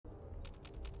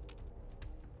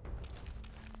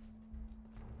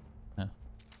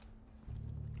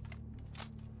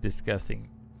disgusting.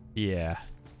 Yeah.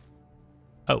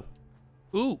 Oh.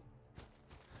 Ooh.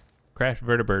 Crash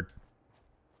vertibird.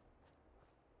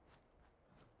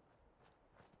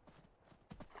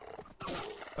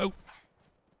 Oh.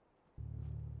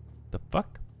 The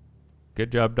fuck?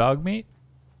 Good job, dog meat.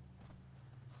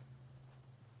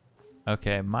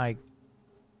 Okay, my...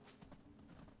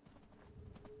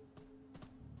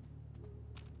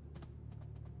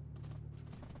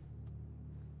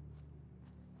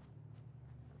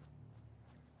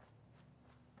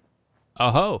 Oh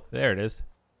ho, there it is.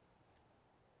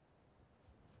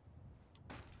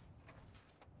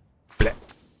 Blech.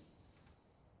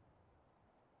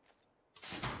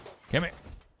 Come here.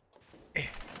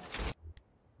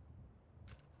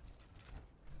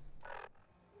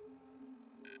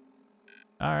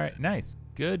 All right, nice.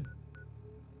 Good.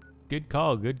 Good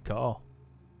call, good call.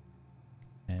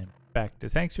 And back to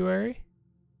Sanctuary.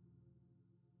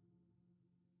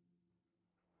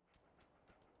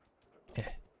 Eh.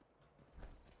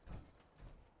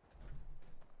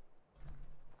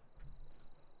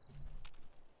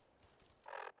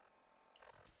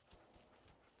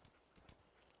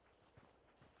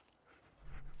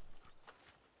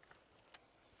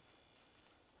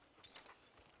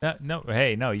 No,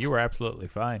 hey, no, you were absolutely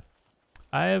fine.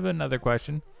 I have another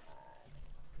question.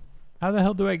 How the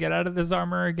hell do I get out of this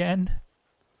armor again?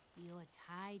 You're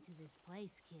tied to this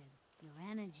place, kid. Your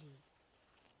energy.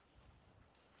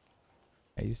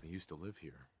 I used to live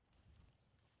here.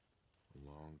 A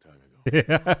long time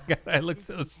ago. God, I look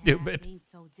so stupid. Ain't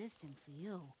so distant for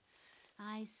you.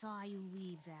 I saw you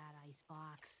leave that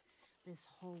icebox. This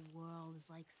whole world is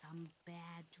like some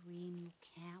bad dream you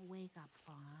can't wake up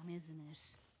from, isn't it?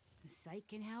 The site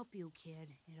can help you, kid.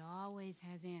 It always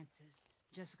has answers.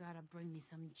 Just gotta bring me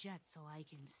some jet so I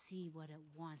can see what it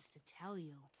wants to tell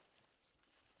you.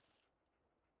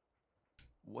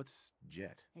 What's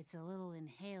jet? It's a little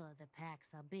inhaler that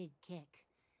packs a big kick.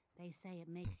 They say it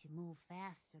makes you move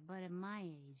faster, but at my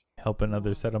age... Help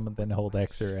another settlement, then hold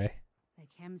X-ray. The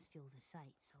chems fuel the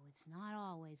site, so it's not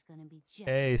always gonna be jet.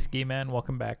 Hey, Ski Man,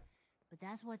 welcome back. But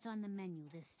that's what's on the menu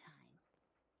this time.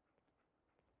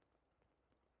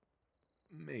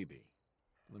 Maybe.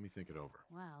 Let me think it over.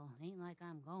 Well, ain't like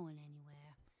I'm going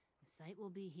anywhere. The site will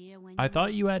be here when I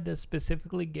thought you had to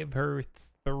specifically give her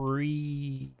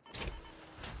three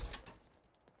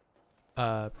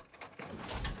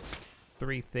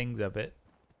things of it.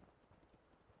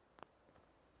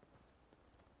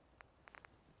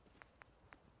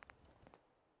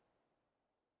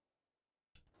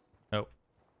 Oh.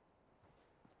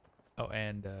 Oh,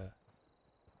 and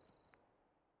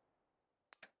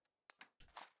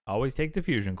always take the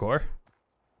fusion core.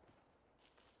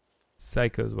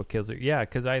 Psycho's what kills her. Yeah,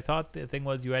 because I thought the thing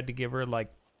was you had to give her like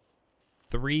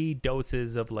 3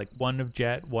 doses of like one of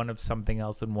jet, one of something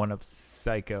else, and one of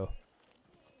psycho.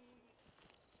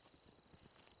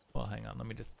 Well, hang on. Let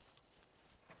me just...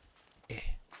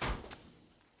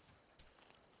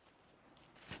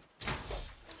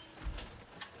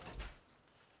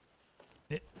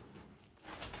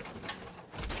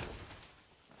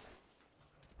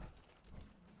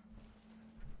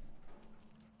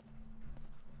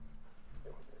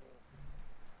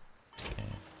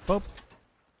 Boop.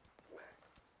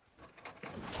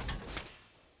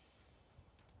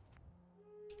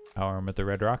 Power arm with the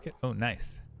red rocket. Oh,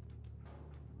 nice.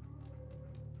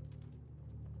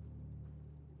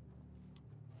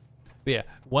 But yeah,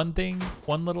 one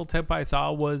little tip I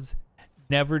saw was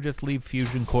never just leave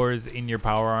fusion cores in your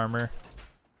power armor.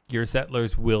 Your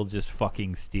settlers will just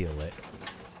fucking steal it.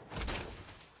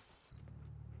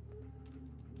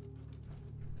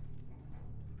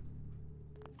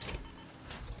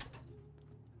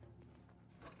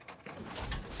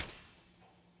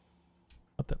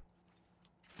 What the?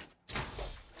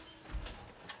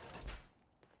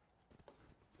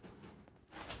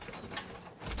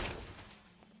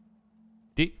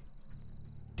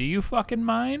 Do you fucking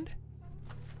mind?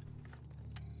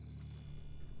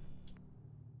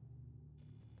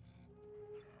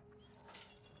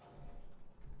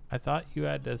 I thought you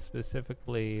had to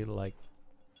specifically, like...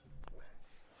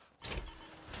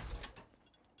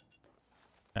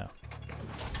 No.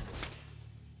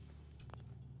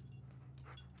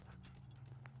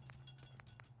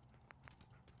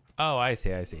 Oh, I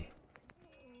see, I see.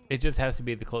 It just has to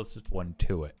be the closest one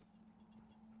to it.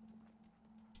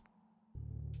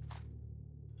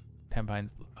 10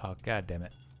 pines. Oh, god damn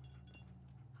it.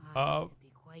 Oh,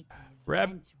 rep.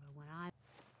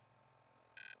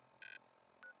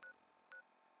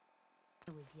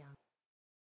 I was young.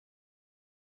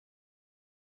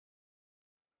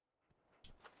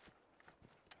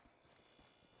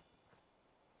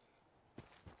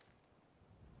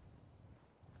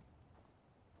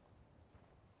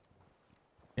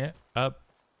 Yeah, up.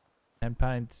 10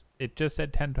 Pines. It just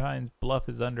said 10 Pines Bluff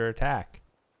is under attack.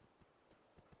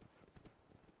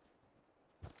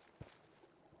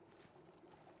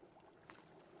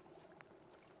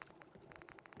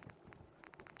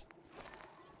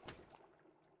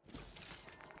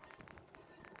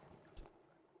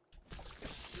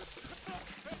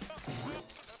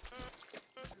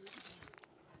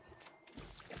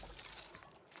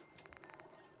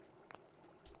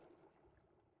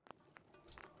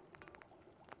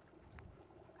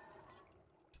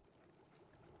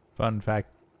 Fun fact,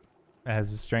 it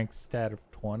has a strength stat of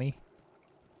 20.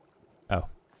 Oh,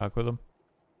 fuck with them.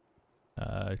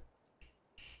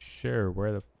 Sure,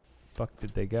 where the fuck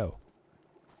did they go?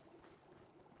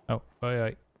 Oh,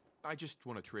 wait. I just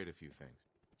want to trade a few things.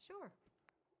 Sure.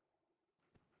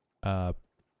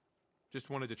 Just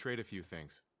wanted to trade a few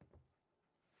things.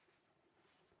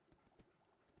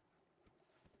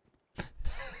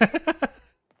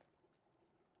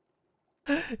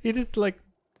 He just like,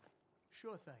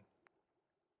 Sure thing.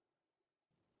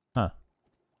 huh?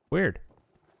 Weird.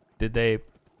 Did they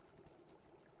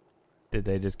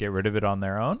just get rid of it on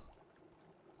their own?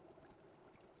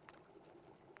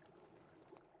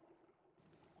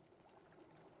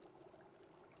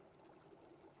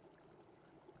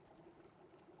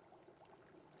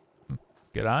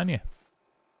 Good on you.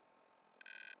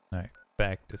 All right,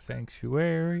 back to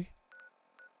Sanctuary.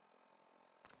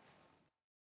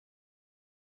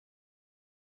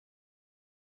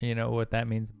 You know what that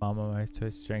means? Mama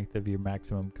to strength of your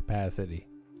maximum capacity.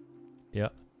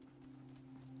 Yep.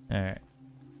 Alright.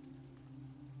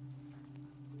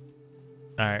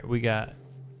 Alright, we got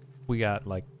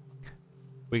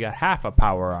half a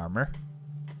power armor.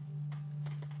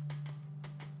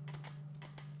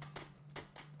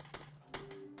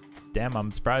 Damn,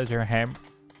 I'm surprised her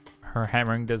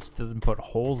hammering doesn't put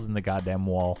holes in the goddamn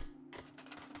wall.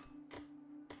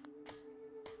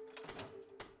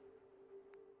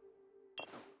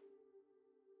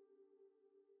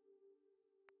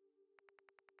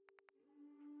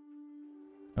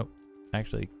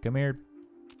 Actually, come here.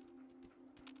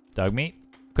 Dog meat.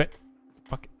 Quit.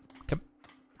 Fuck it. Come.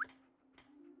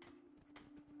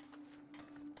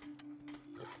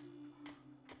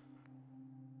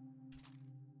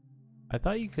 I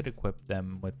thought you could equip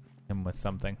him with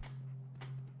something.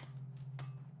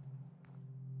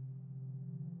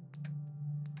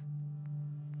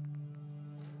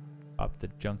 Pop the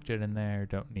junk jet in there.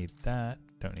 Don't need that.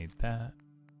 Don't need that.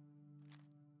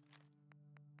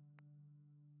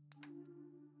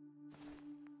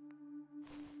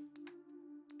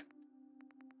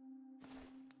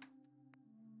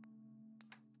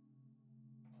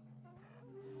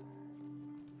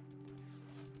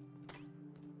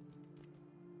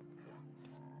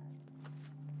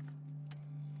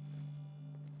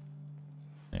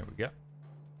 There we go.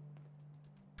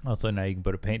 Also, now you can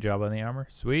put a paint job on the armor.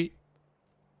 Sweet.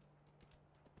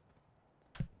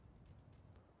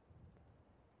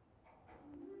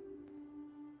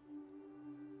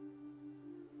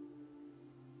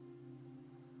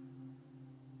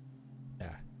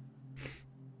 Yeah.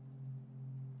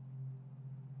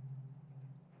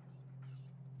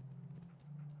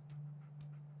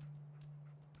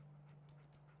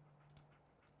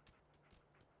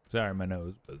 Sorry, my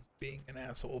nose was being an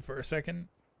asshole for a second,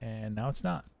 and now it's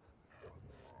not.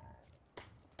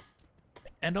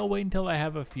 And I'll wait until I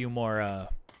have a few more, oh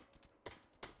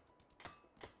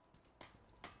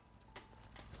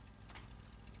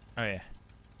yeah.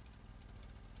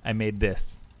 I made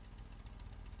this.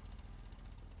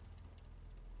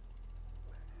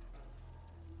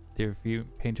 There are a few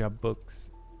paint job books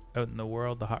out in the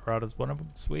world. The hot rod is one of them.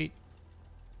 Sweet.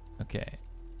 Okay.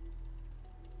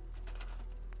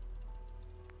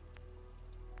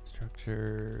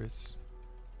 Structures.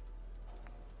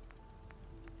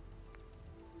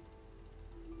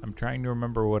 I'm trying to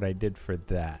remember what I did for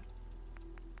that.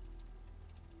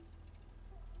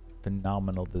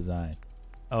 Phenomenal design.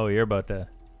 Oh, you're about to...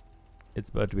 It's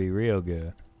about to be real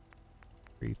good.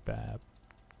 Prefab.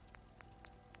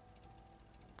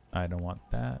 I don't want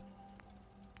that.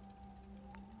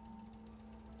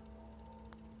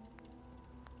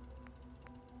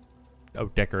 Oh,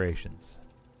 decorations.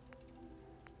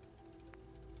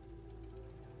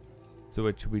 So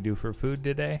what should we do for food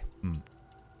today?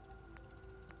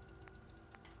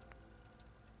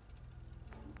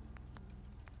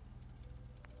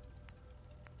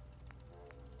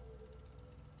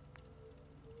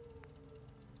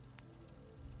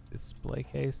 Display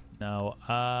case? No.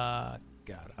 God,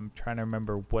 I'm trying to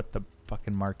remember what the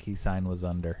fucking marquee sign was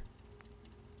under.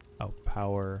 Oh,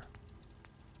 power.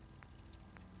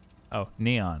 Oh,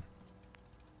 neon.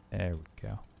 There we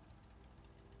go.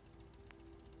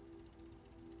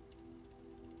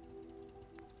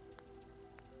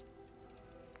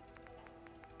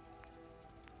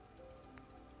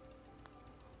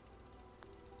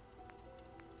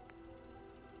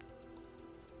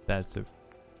 That's a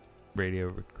radio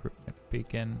recruitment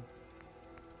beacon.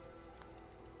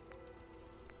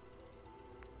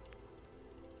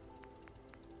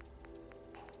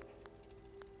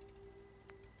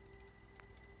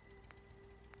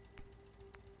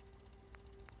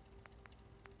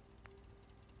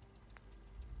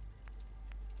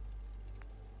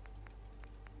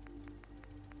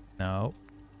 No.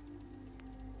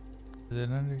 Is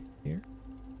it under here?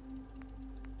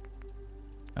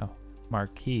 Oh,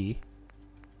 marquee.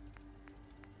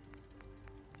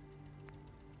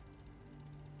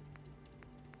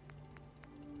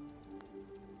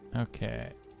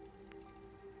 Okay.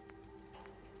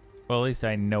 Well, at least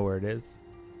I know where it is.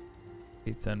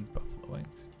 Pizza and buffalo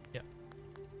wings. Yep.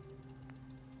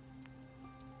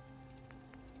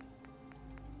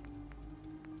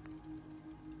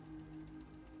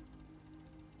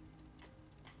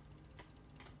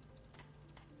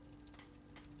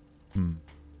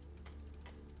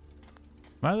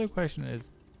 My other question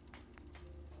is,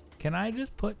 can I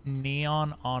just put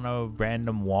neon on a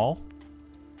random wall?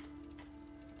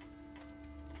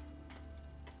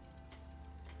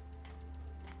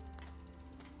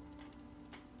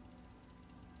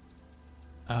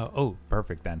 Oh,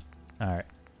 perfect then. All right.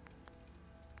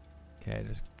 Okay,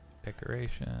 just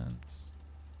decorations.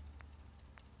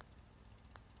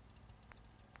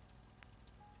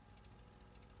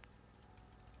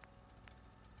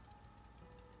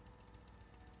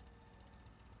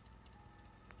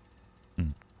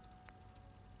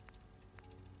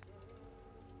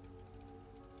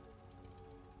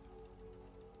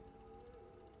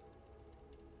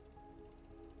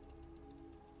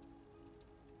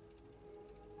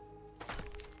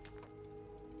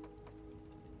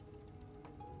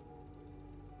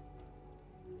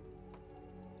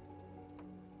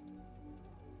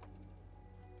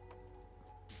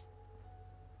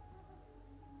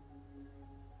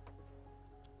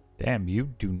 Damn, you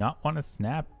do not want to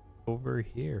snap over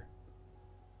here.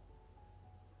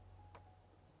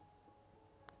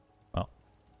 Well.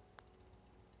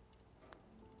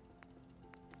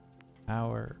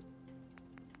 Power.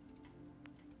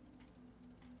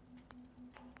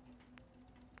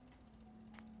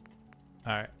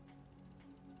 Alright.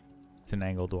 It's an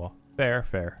angled wall. Fair,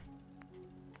 fair.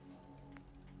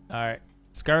 Alright.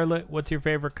 Scarlet, what's your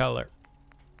favorite color?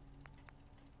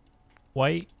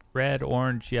 White, red,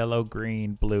 orange, yellow,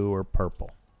 green, blue, or purple?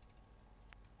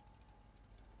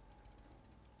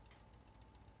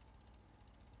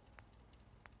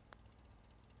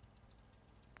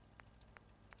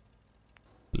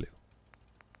 Blue.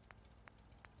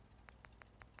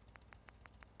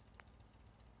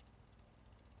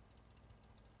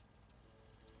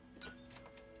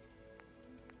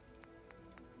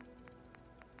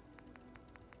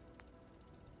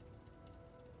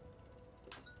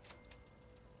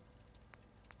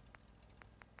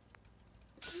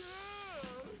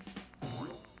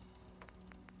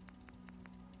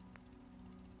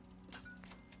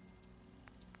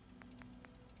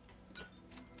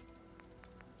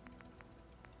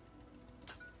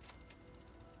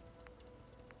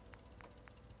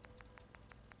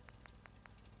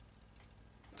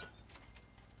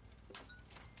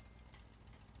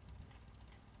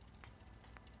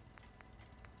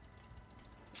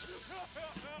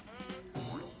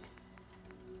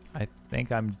 I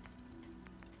think I'm...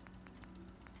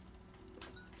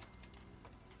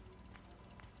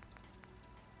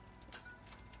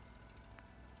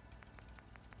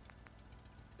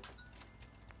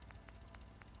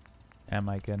 Am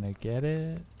I gonna get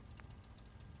it?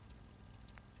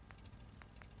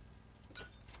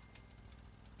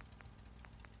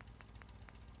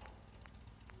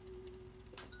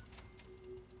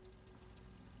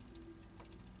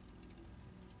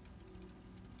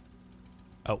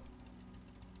 Oh.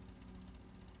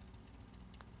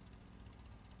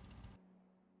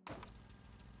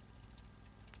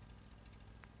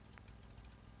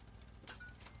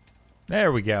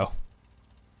 There we go.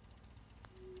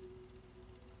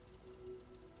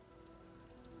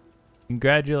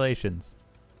 Congratulations.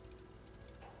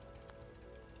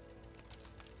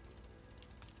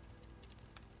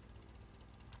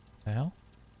 The hell?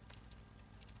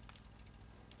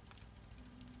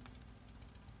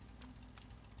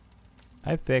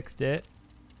 I fixed it.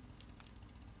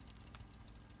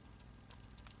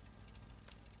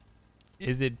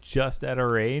 Is it just at a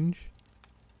range?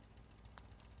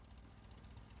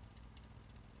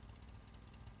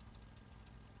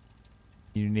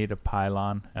 You need a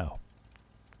pylon. Oh.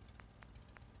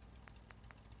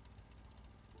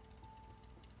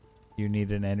 You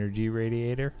need an energy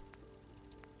radiator.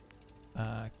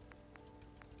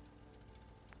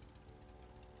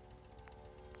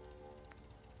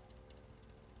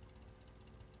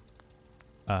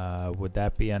 Would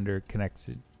that be under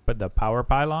connection? But the power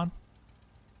pylon?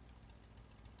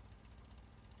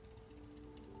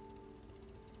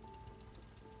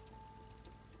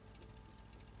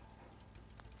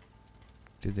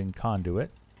 Which is in conduit.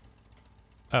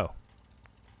 Oh.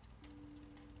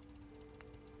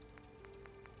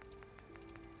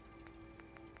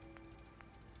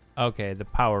 Okay, the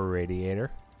power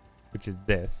radiator, which is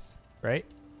this, right?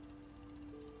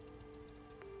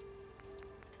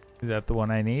 Is that the one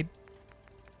I need?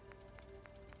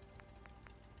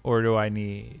 Or do I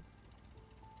need...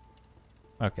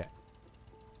 Okay.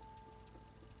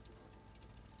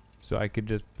 So I could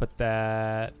just put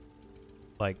that,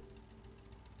 like,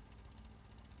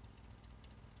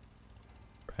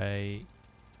 right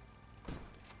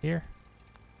here.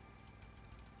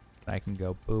 I can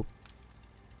go boop.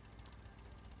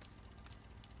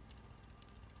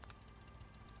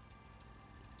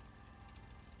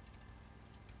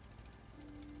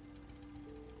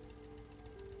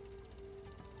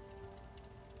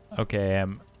 Okay,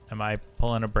 am I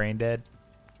pulling a brain dead?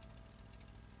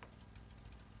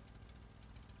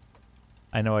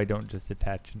 I know I don't just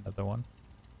attach another one.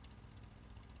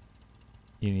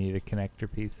 You need a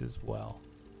connector piece as well.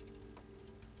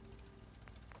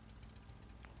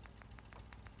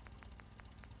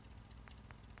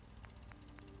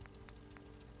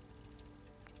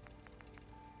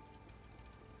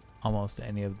 Almost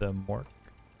any of them work.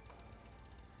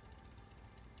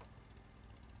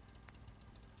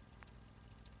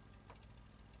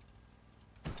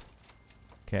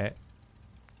 Okay.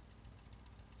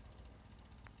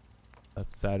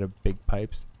 Left side of big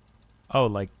pipes. Oh,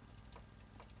 like...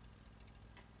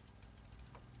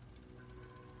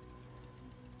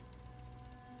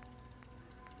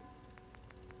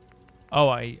 Oh,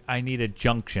 I need a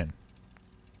junction.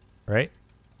 Right?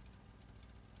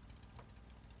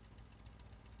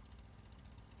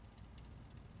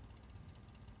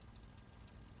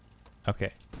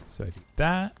 Okay. So I do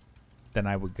that. Then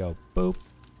I would go boop.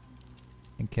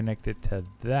 And connect it to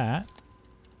that.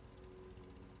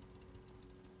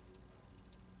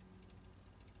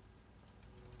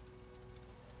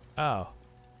 Oh.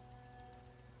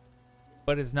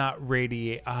 But it's not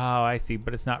radiate. Oh, I see.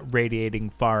 But it's not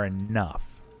radiating far enough.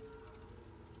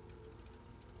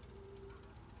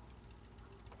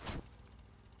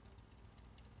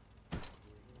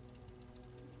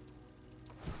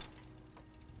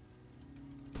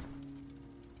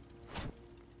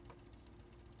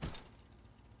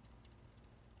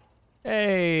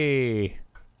 Hey.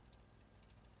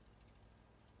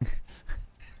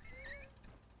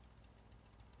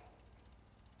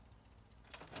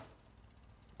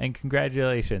 And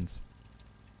congratulations.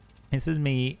 This is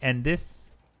me, and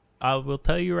this, I will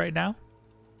tell you right now,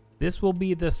 this will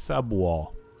be the sub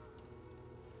wall.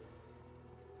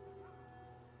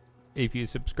 If you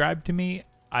subscribe to me,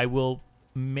 I will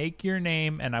make your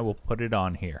name and I will put it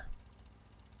on here.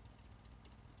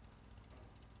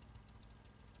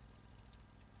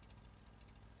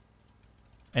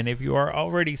 And if you are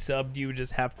already subbed, you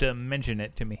just have to mention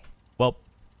it to me. Well,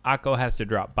 Akko has to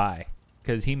drop by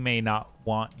because he may not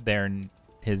want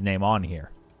his name on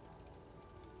here.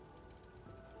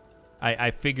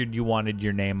 I figured you wanted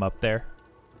your name up there.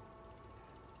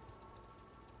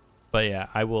 But yeah,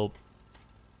 I will.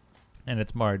 And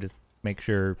it's more just make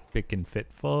sure it can fit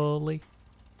fully.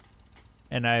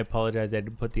 And I apologize, I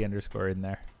didn't put the underscore in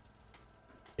there.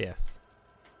 Yes.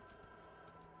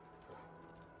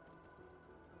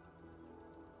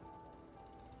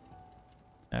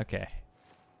 Okay.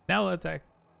 Now let's act.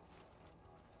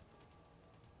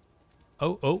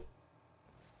 Oh.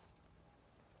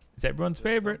 It's everyone's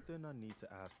favorite. Something I need to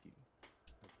ask you.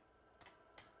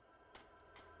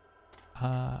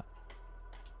 Are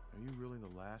you really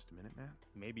the last Minuteman?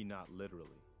 Maybe not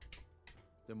literally.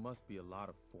 There must be a lot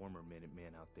of former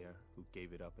Minutemen out there who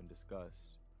gave it up in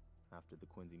disgust after the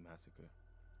Quincy massacre.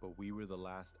 But we were the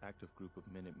last active group of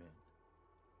Minutemen.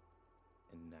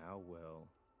 And now, well,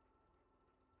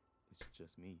 it's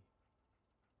just me.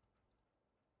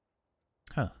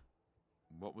 Huh.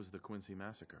 What was the Quincy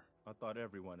massacre? I thought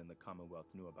everyone in the Commonwealth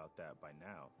knew about that by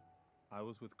now. I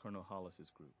was with Colonel Hollis's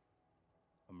group.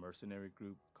 A mercenary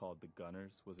group called the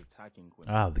Gunners was attacking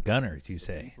Quincy. Ah, the Gunners, you The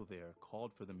say. people there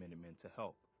called for the Minutemen to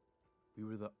help. We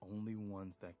were the only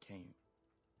ones that came.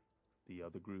 The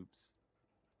other groups,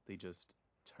 they just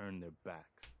turned their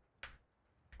backs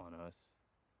on us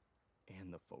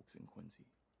and the folks in Quincy.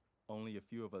 Only a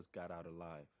few of us got out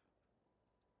alive.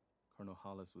 Colonel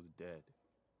Hollis was dead,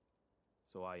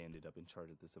 so I ended up in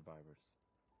charge of the survivors.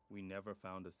 We never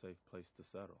found a safe place to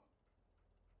settle.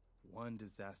 One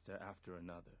disaster after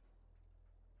another.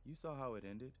 You saw how it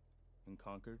ended. in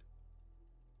Concord?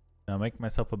 I'll make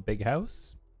myself a big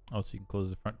house. Also, you can close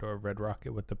the front door of Red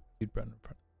Rocket with the speed button in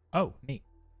front. Oh, neat.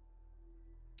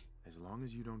 As long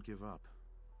as you don't give up,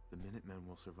 the Minutemen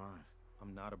will survive.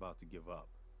 I'm not about to give up,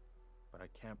 but I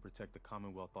can't protect the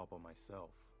Commonwealth all by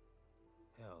myself.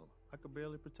 Hell, I could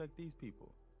barely protect these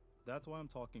people. That's why I'm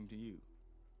talking to you.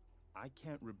 I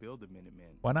can't rebuild the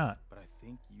Minutemen. Why not? But I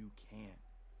think you can.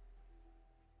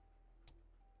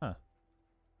 Huh.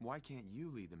 Why can't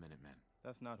you lead the Minutemen?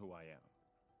 That's not who I am.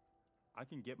 I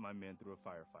can get my men through a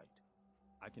firefight.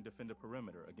 I can defend a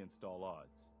perimeter against all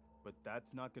odds. But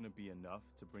that's not going to be enough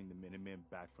to bring the Minutemen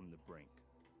back from the brink.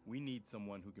 We need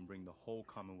someone who can bring the whole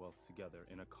Commonwealth together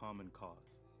in a common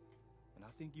cause. And I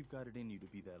think you've got it in you to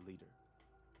be that leader.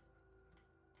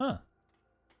 Huh.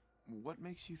 What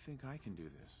makes you think I can do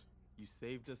this? You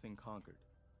saved us in Concord.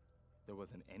 There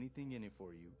wasn't anything in it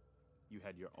for you. You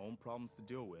had your own problems to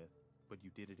deal with, but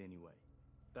you did it anyway.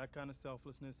 That kind of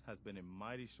selflessness has been in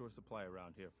mighty short supply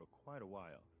around here for quite a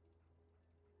while.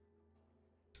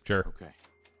 Sure. Okay,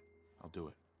 I'll do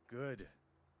it. Good.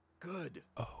 Good.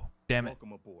 Oh, damn it.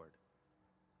 Welcome aboard.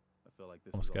 I feel like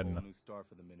this Almost is a got whole enough. new start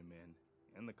for the Minutemen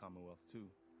and the Commonwealth too.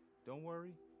 Don't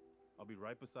worry. I'll be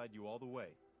right beside you all the way,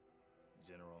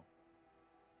 General.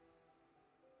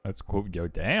 That's cool. Yo,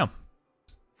 damn.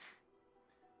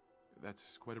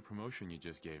 That's quite a promotion you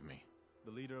just gave me. The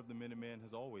leader of the Minutemen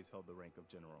has always held the rank of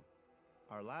general.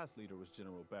 Our last leader was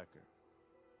General Becker.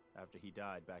 After he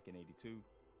died back in '82,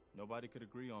 nobody could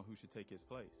agree on who should take his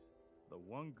place. The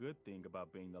one good thing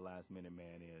about being the last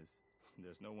Minuteman is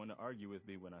there's no one to argue with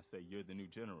me when I say you're the new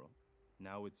general.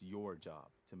 Now it's your job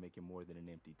to make it more than an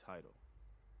empty title.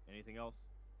 Anything else?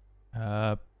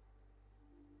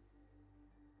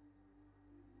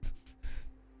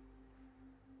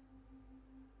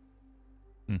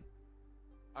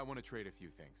 I want to trade a few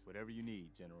things. Whatever you need,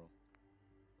 General.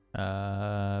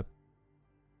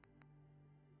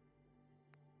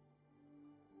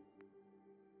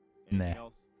 Anything Nah.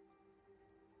 else?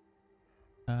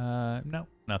 No,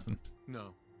 nothing.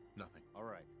 No, nothing. All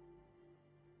right.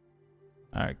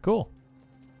 All right, cool.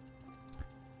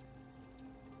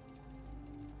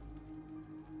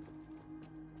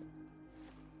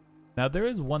 Now, there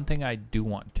is one thing I do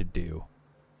want to do,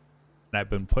 and I've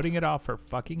been putting it off for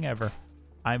fucking ever.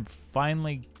 I'm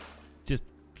finally just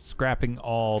scrapping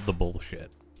all the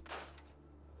bullshit.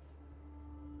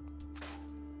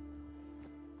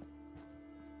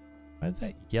 Why is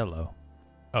that yellow?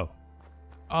 Oh.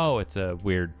 Oh, it's a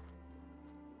weird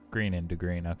green into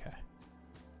green. Okay.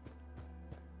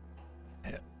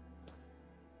 Yeah.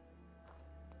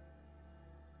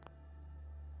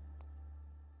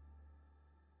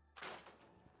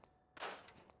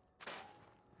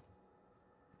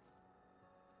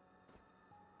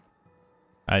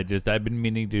 I've been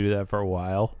meaning to do that for a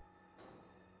while.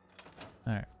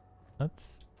 All right.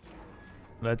 Let's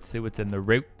see what's in the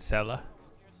root cellar.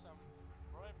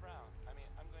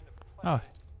 Oh.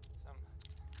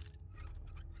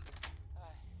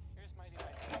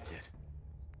 That's it.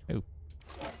 Ooh.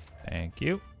 Thank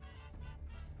you.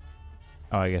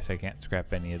 Oh, I guess I can't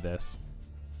scrap any of this.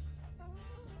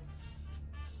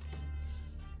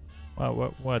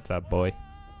 Well, what's up, boy?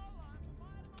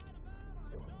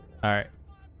 All right.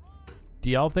 Do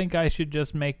y'all think I should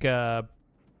just make Red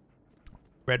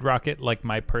Rocket like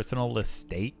my personal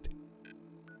estate?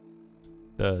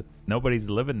 Nobody's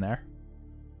living there.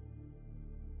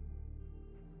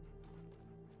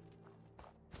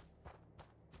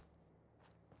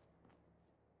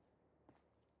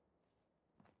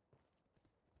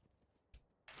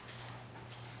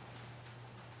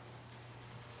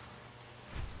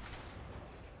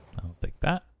 I'll take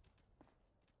that.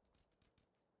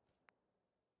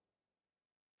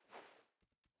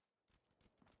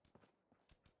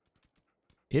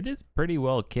 It is pretty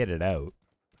well kitted out.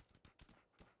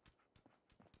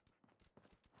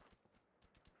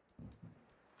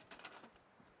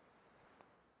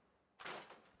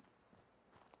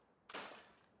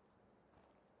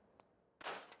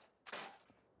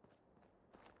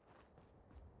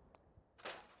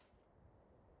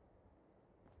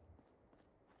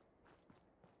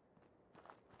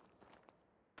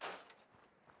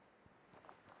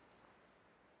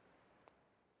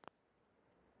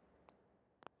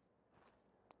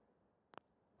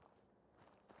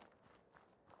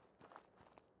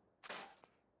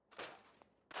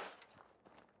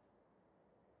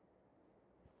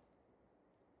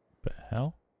 The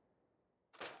hell?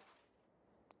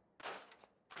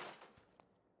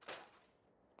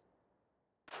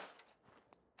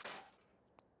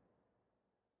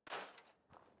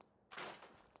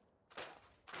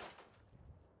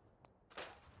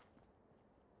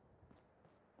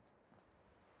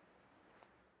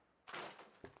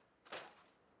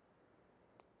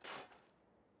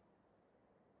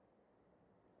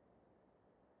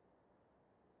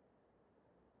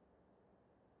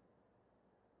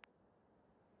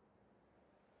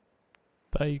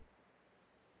 Like,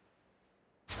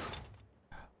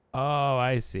 oh,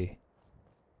 I see.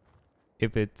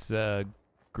 If it's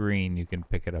green, you can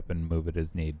pick it up and move it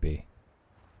as need be.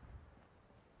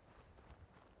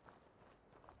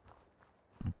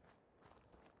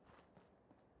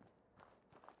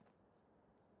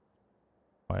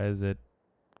 Why is it?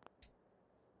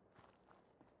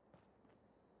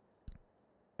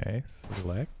 Okay,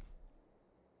 select.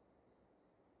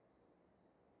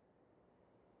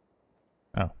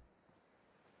 Oh.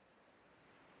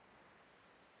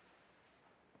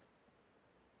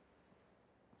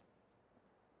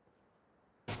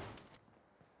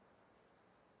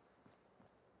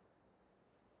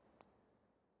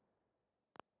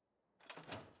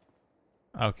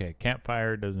 Okay,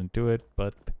 campfire doesn't do it,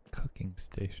 but the cooking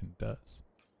station does.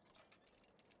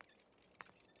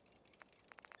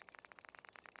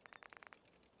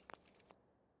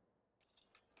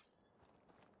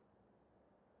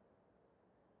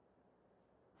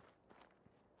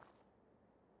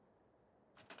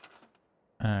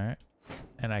 Alright.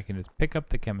 And I can just pick up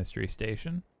the chemistry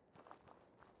station.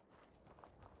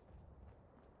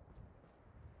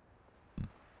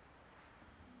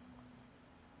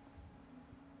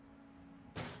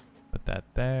 Put that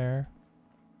there.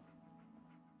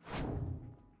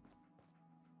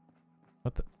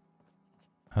 What the?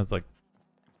 I was like,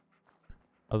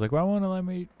 why won't it let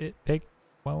me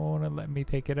why won't it let me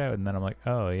take it out? And then I'm like,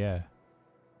 oh yeah.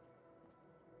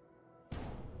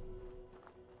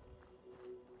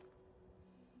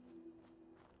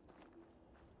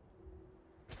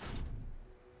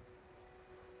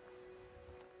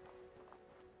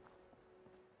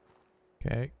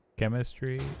 Okay,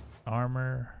 chemistry,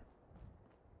 armor.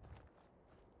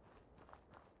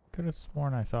 Could have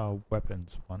sworn I saw a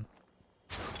weapons one.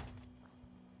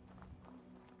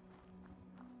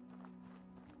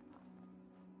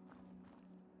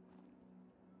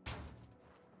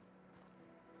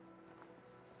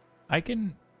 I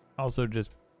can also just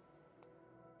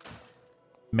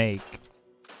make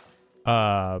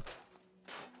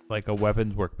like a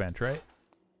weapons workbench, right?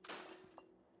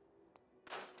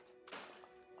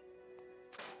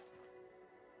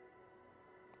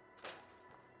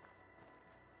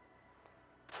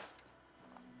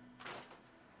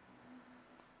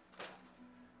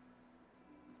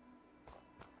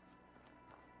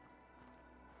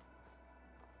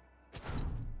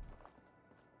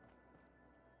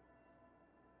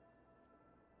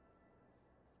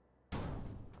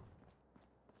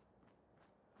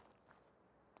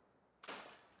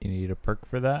 You need a perk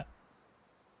for that?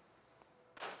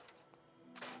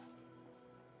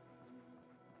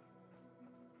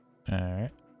 Alright.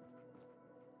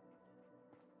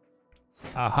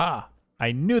 Aha!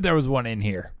 I knew there was one in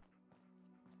here.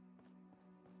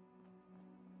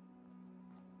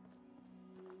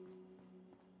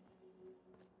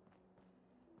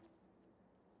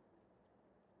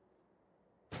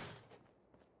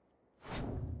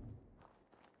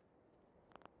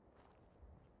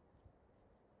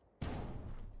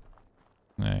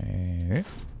 Alright.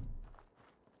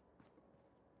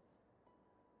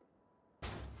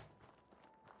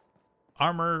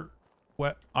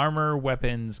 Armor,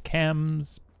 weapons,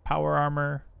 chems, power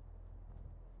armor,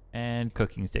 and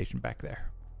cooking station back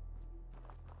there.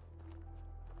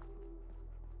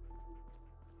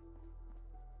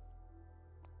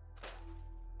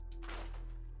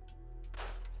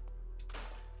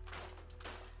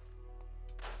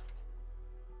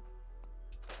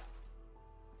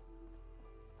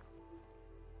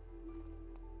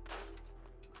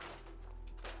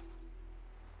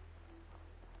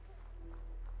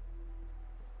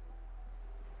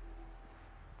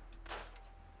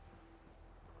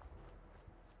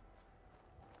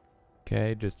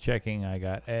 Okay, just checking I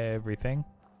got everything.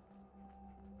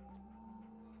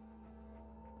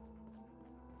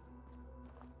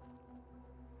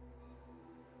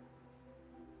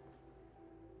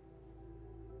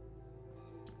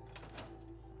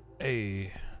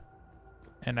 Hey.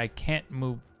 And I can't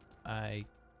move. I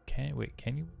can't. Wait,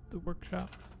 can you move the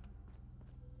workshop?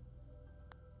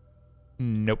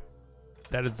 Nope.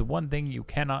 That is the one thing you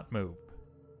cannot move.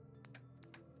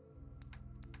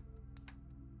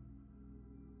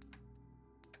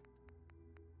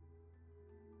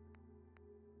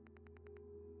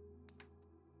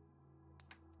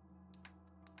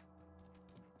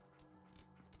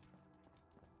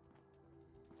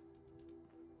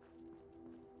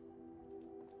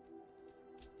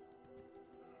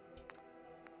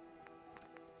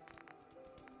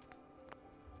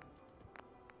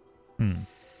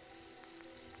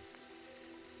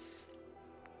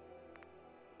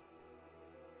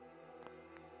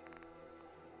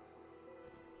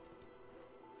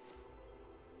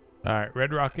 All right,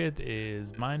 Red Rocket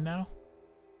is mine now.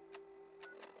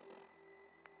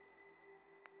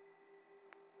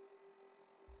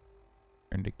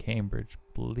 Turn to Cambridge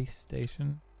Police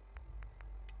Station.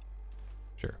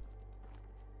 Sure.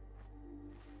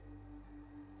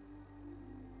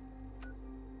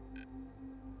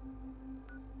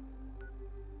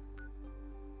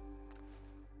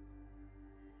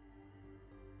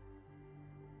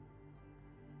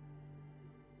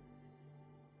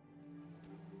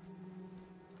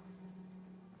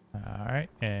 All right,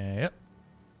 yep.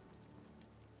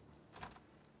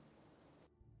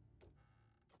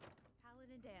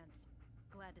 Paladin Dance.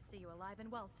 Glad to see you alive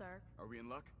and well, sir. Are we in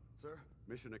luck, sir?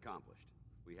 Mission accomplished.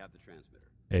 We have the transmitter.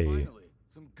 Hey. Finally,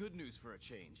 some good news for a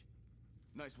change.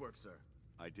 Nice work, sir.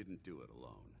 I didn't do it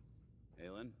alone.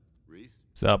 Aelin, Reese,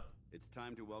 What's up? it's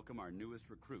time to welcome our newest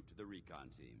recruit to the recon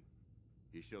team.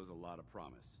 He shows a lot of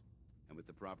promise, and with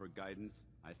the proper guidance,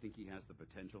 I think he has the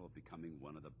potential of becoming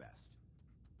one of the best.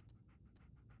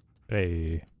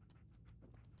 Hey.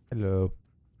 Hello.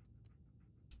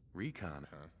 Recon,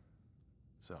 huh?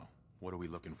 So, what are we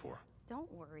looking for?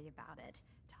 Don't worry about it.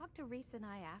 Talk to Reese and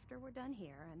I after we're done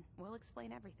here, and we'll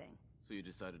explain everything. So you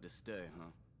decided to stay,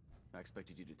 huh? I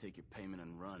expected you to take your payment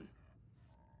and run.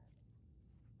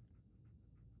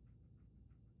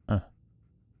 Huh.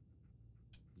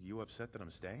 You upset that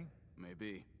I'm staying?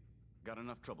 Maybe. Got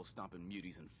enough trouble stomping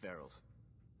muties and ferals.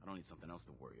 I don't need something else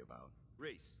to worry about.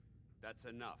 Reese, that's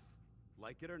enough.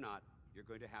 Like it or not, you're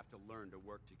going to have to learn to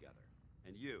work together.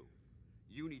 And you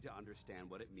need to understand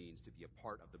what it means to be a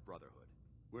part of the Brotherhood.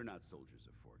 We're not soldiers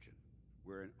of fortune.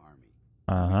 We're an army.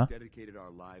 Uh-huh. We've dedicated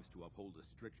our lives to uphold a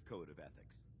strict code of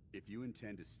ethics. If you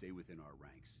intend to stay within our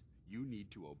ranks, you need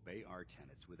to obey our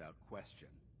tenets without question.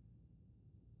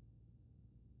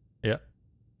 Yep.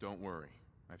 Don't worry.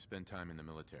 I've spent time in the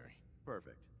military.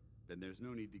 Perfect. Then there's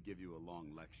no need to give you a long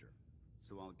lecture.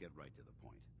 So I'll get right to the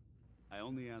point. I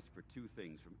only ask for two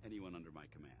things from anyone under my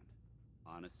command: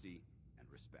 honesty and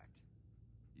respect.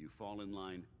 You fall in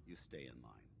line, you stay in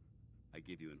line. I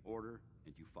give you an order,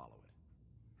 and you follow it.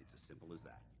 It's as simple as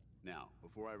that. Now,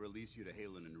 before I release you to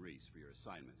Halen and Reese for your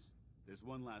assignments, there's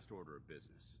one last order of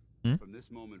business. From this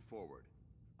moment forward,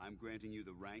 I'm granting you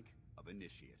the rank of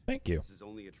Initiate. Thank you. This is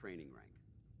only a training rank.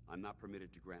 I'm not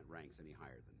permitted to grant ranks any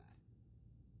higher than that.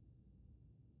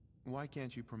 Why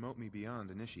can't you promote me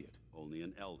beyond Initiate? Only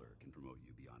an Elder can promote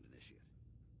you beyond Initiate.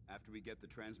 After we get the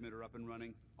transmitter up and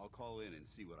running, I'll call in and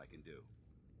see what I can do.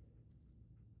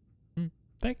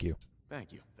 Thank you.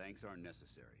 Thank you. Thanks aren't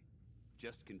necessary.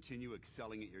 Just continue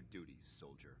excelling at your duties,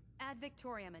 soldier. Ad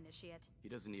Victoriam, Initiate. He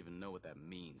doesn't even know what that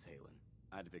means, Halen.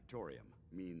 Ad Victoriam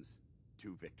means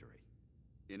to victory.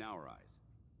 In our eyes,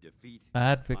 defeat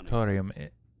Ad is Victoriam.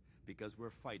 unacceptable, because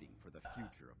we're fighting for the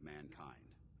future of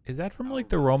mankind. Is that from Our like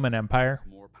the weapon Roman Empire?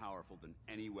 is more powerful than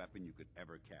any weapon you could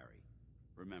ever carry.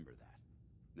 Remember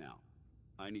that. Now,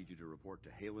 I need you to report to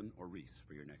Halen or Reese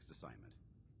for your next assignment.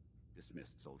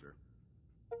 Dismissed, soldier.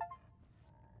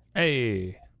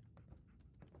 Hey.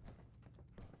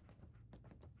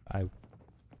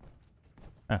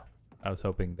 I was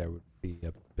hoping there would be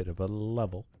a bit of a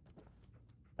level.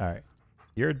 All right.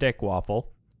 You're a dick waffle.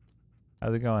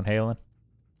 How's it going, Halen?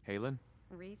 Halen?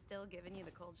 Reese still giving you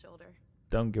the cold shoulder.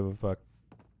 Don't give a fuck.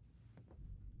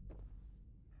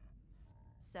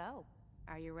 So,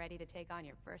 are you ready to take on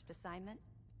your first assignment?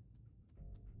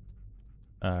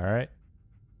 All right.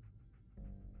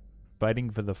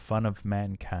 Fighting for the fun of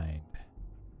mankind.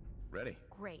 Ready.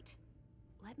 Great.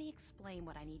 Let me explain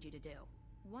what I need you to do.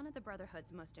 One of the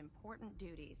Brotherhood's most important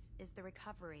duties is the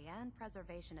recovery and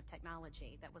preservation of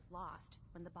technology that was lost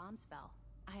when the bombs fell.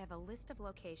 I have a list of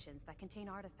locations that contain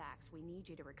artifacts we need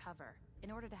you to recover in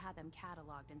order to have them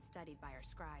cataloged and studied by our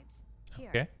scribes. Here,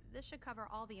 Okay. this should cover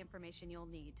all the information you'll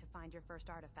need to find your first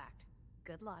artifact.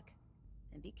 Good luck,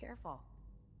 and be careful.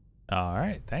 All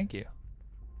right. Thank you.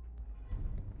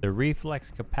 The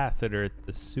reflex capacitor at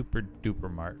the Super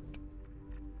Duper Mart.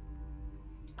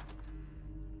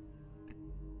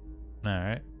 All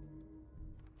right.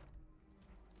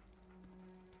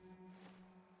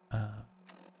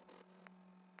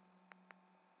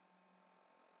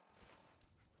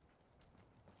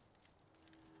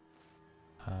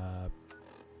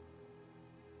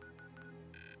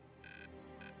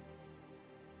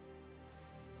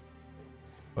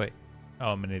 Wait. Oh,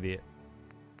 I'm an idiot.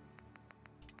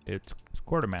 It's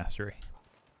quarter mastery.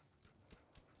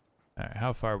 All right,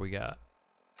 how far we got?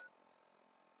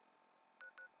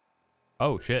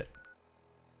 Oh shit.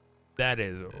 That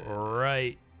is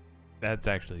right. That's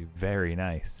actually very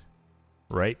nice.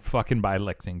 Right fucking by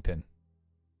Lexington.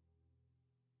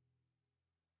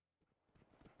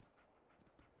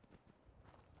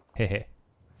 Hehe.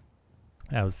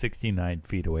 I was 69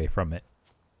 feet away from it.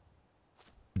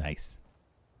 Nice.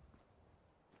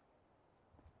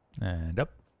 And up.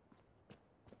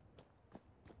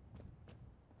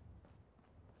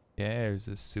 Yeah, there's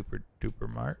a super duper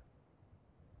mart.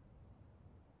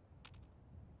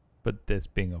 But this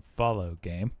being a follow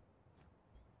game,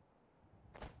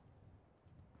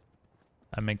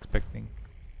 I'm expecting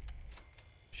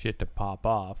shit to pop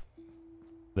off.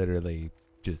 Literally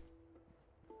just...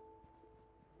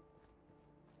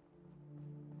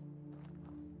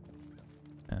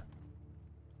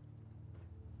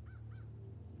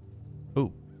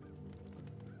 Ooh.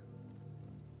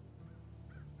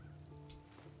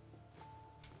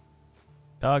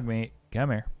 Dog meat,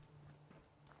 come here.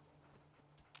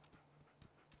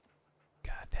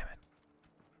 God damn it.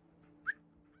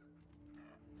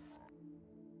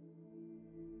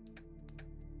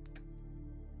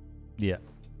 Yeah.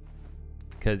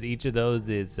 Because each of those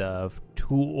is 2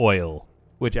 oil,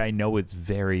 which I know is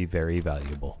very, very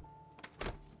valuable.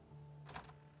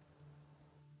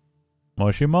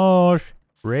 Moshi mosh.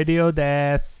 Radio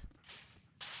des.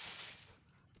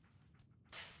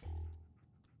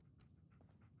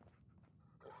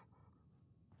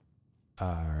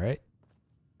 Alright.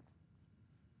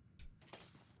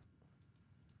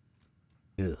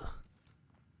 Ugh.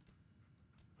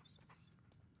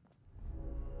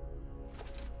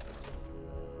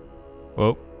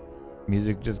 Whoa.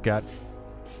 Music just got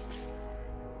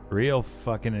real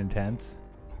fucking intense.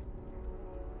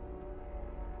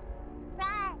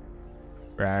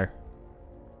 Rawr.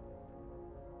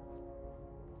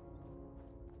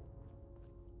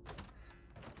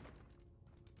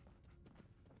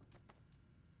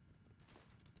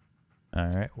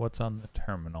 Alright, what's on the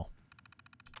terminal?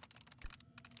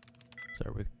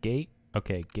 Start with gate.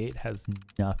 Okay, gate has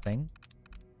nothing.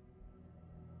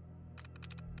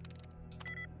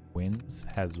 Winds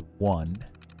has 1.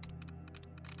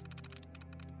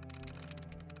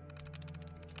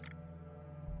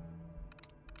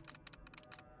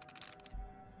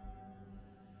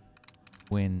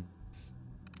 Winds.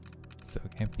 So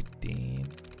it can't be Dean.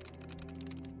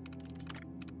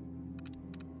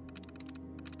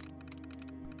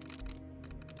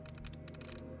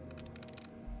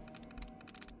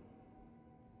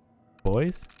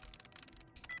 Boys?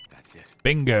 That's it.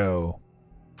 Bingo!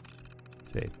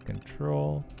 Save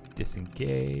control.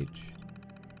 Disengage.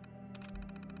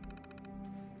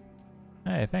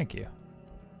 Hey, thank you.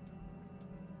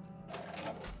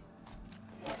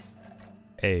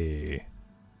 Hey.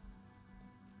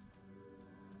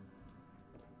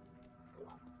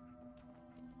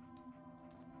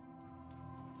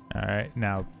 Alright,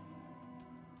 now.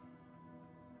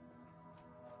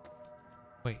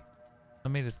 Wait.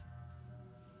 Let me just.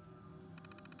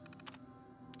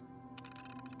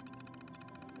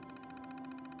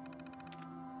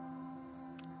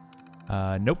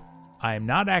 Nope. I'm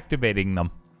not activating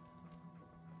them.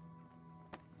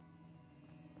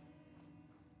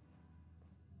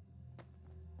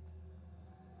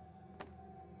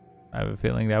 I have a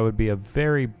feeling that would be a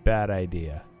very bad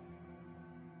idea.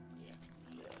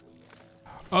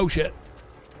 Oh shit.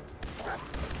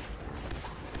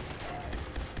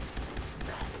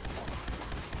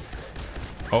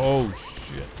 Oh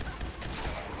shit.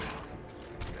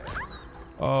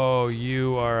 Oh,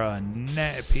 you are a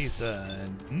piece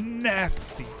of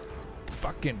nasty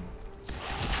fucking...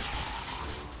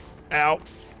 Ow.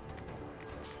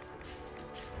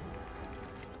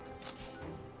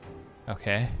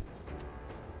 Okay.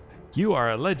 You are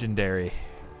a legendary.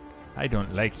 I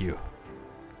don't like you.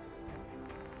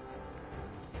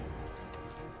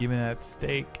 Give me that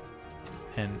steak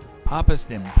and pop a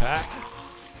stim pack.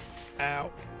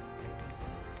 Ow.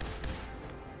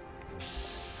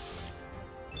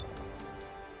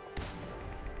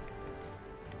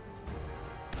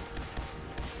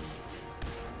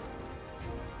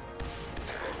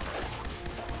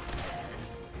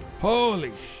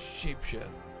 Holy sheep shit.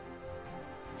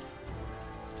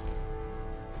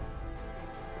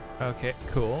 Okay,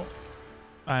 cool.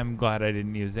 I'm glad I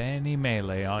didn't use any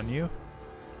melee on you.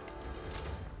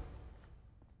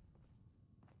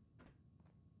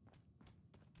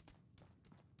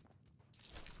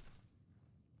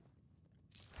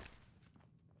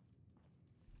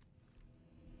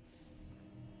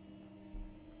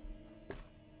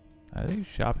 Are these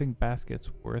shopping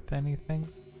baskets worth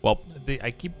anything? Well,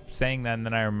 I keep saying that and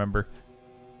then I remember.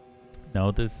 No,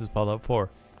 this is Fallout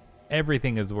 4.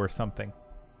 Everything is worth something.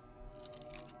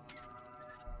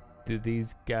 Do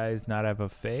these guys not have a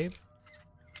fave?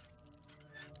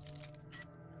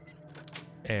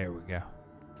 There we go.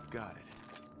 Got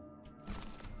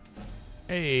it.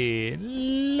 Hey,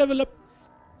 level up.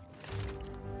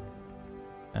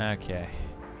 Okay.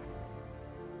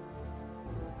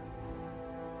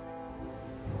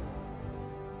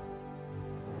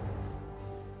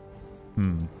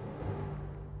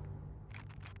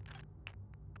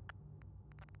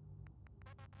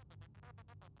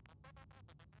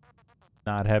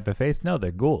 Not have a face? No,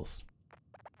 they're ghouls.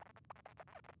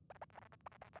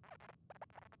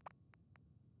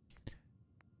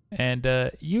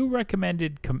 And you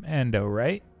recommended Commando,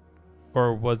 right?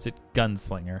 Or was it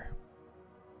Gunslinger?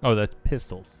 Oh, that's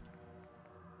pistols.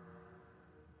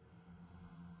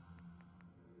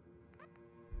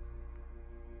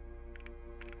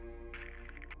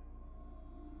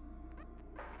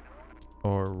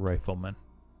 Or Rifleman.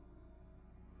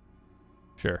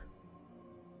 Sure.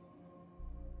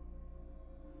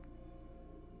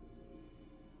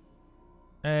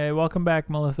 Hey, welcome back,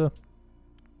 Melissa.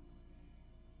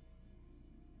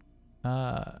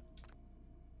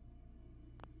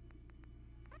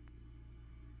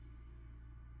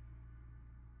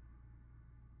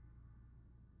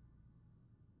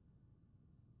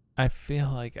 I feel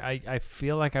like I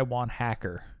feel like I want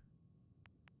hacker.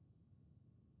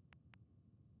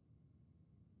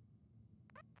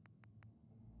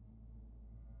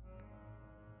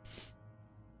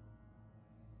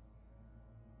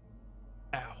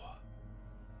 Ow.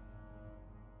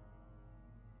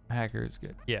 Hacker is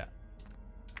good. Yeah.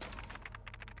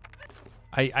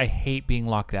 I hate being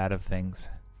locked out of things.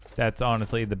 That's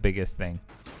honestly the biggest thing.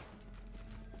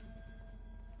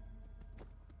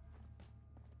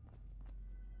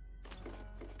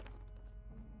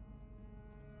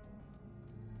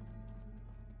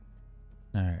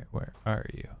 All right, where are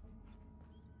you?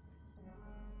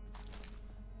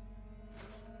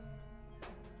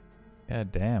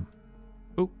 God damn.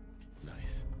 Ooh.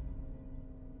 Nice.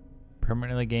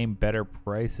 Permanently gain better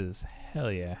prices.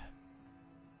 Hell yeah.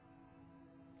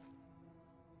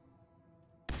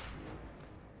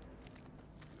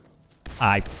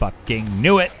 I fucking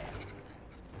knew it.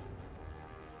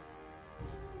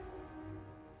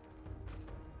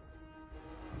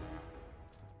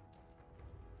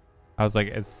 I was like,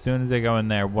 as soon as they go in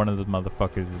there, one of the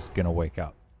motherfuckers is gonna wake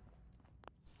up.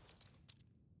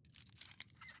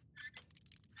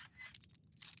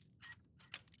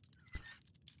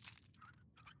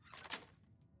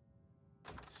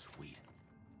 Sweet.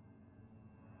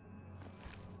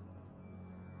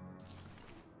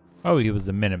 Oh, he was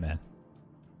a Minuteman.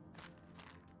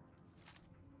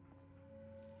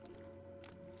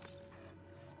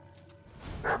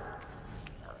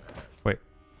 Wait.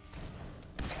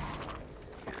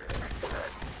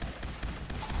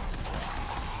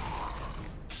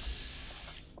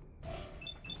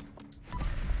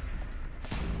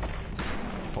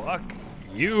 Fuck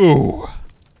you.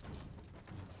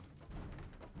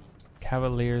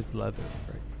 Cavalier's leather.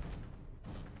 Right.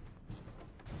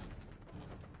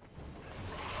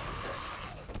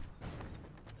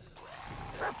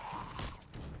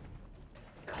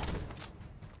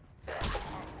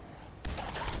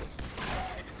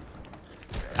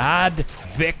 Ad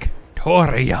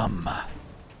Victoriam.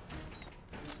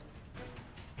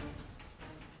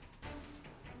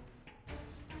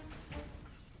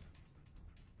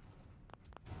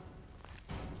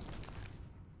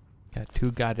 Got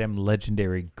two goddamn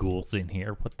legendary ghouls in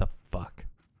here. What the fuck?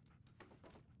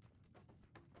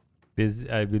 This,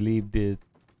 I believe the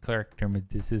character,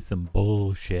 this is some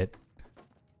bullshit.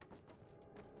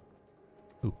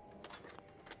 Ooh.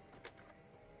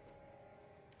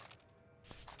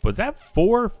 Was that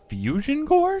 4 fusion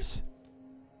cores?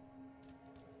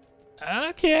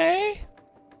 Okay.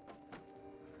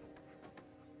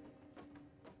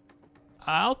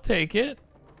 I'll take it.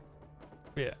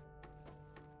 Yeah.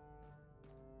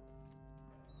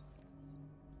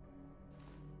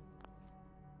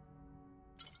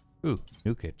 Ooh,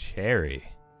 Nuka Cherry.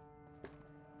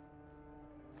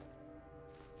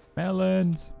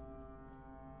 Melons.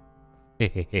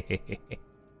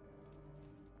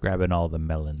 Grabbing all the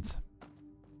melons.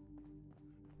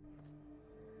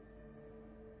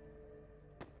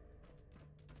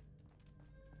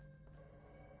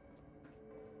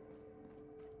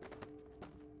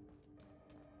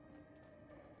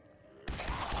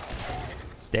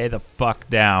 Stay the fuck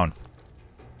down.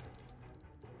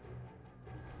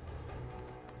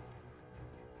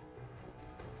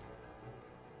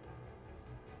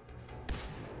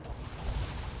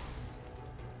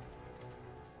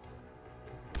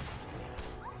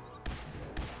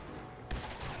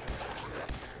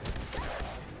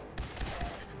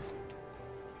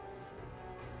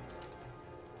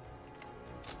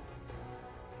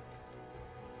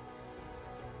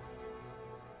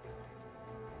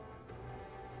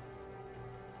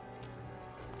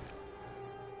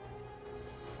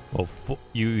 Well,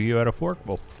 you had a fork?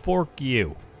 Well, fork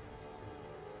you.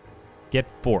 Get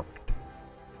forked.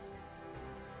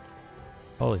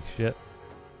 Holy shit.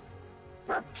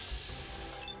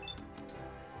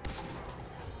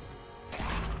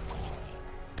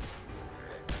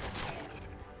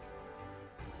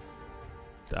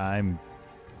 I'm...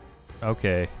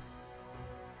 Okay.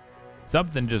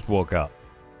 Something just woke up.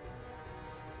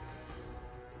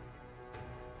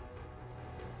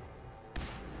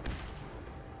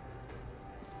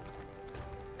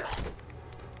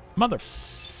 Mother...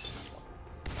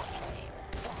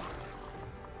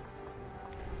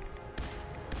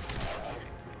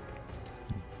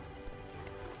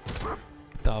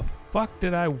 The fuck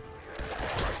did I...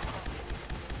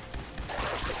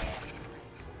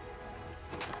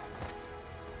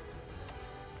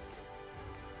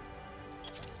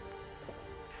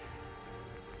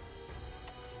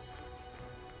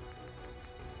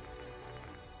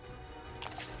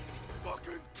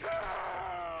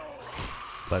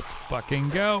 Let's fucking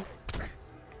go.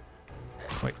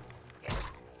 Wait.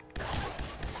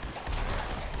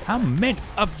 How many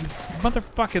of you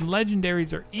motherfucking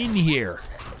legendaries are in here?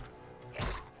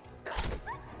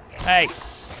 Hey.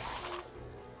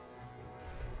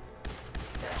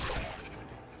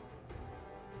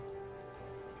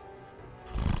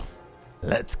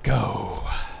 Let's go.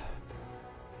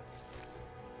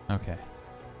 Okay.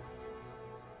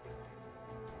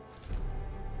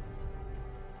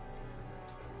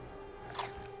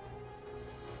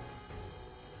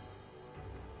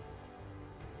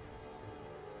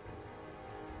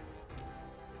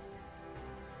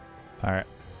 All right,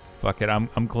 fuck it. I'm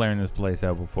clearing this place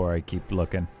out before I keep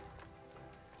looking.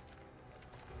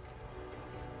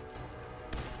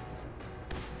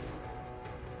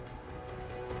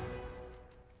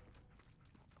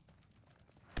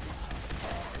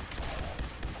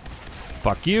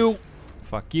 Fuck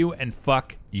you, and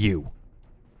fuck you.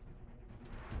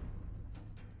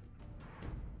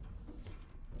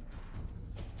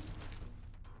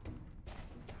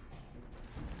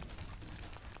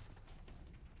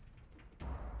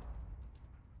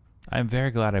 I'm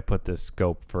very glad I put the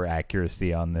scope for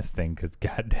accuracy on this thing, because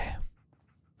goddamn.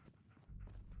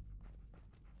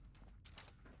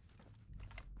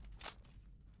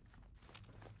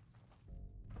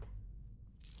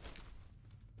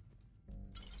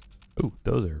 Ooh,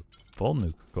 those are full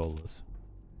Nuka-Colas.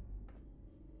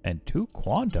 And 2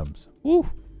 Quantums. Woo!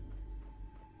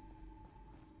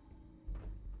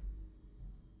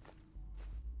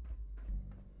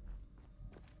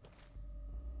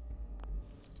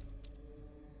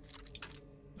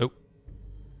 Oh.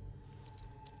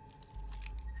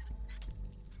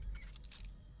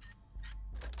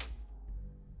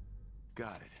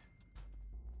 Got it.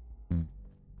 Hmm.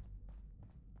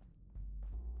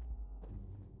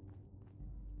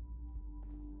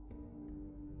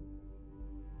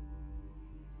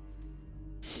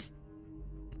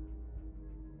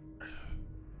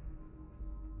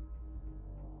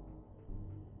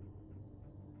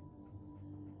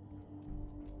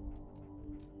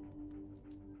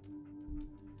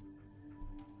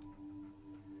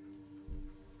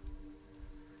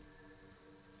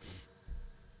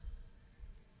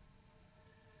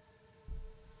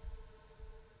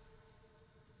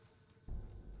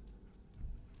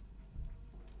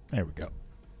 There we go.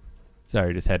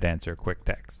 Sorry, just had to answer a quick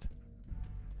text.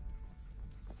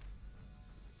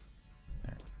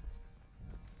 There.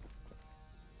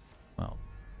 Well.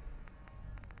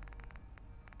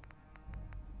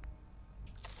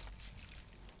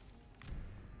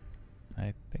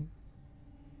 I think.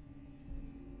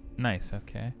 Nice,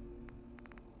 okay.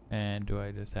 And do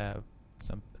I just have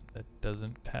something that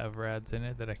doesn't have rads in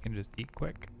it that I can just eat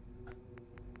quick?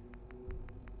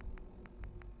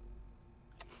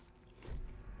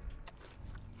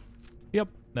 Yep,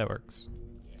 that works.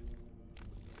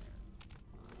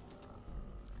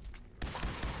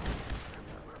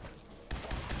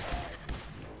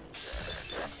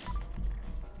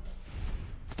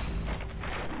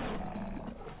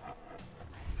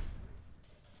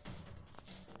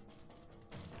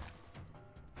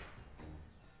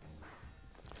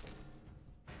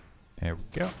 There we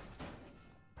go.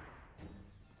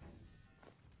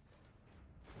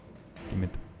 Give me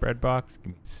the bread box. Give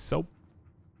me soap.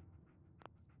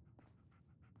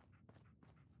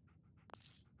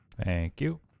 Thank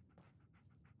you.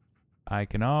 I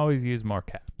can always use more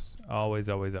caps. Always,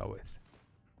 always, always.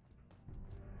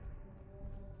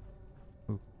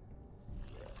 Ooh.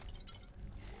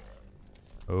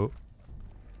 Oh.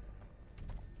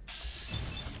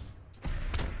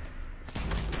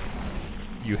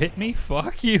 You hit me?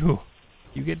 Fuck you.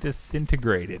 You get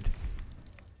disintegrated.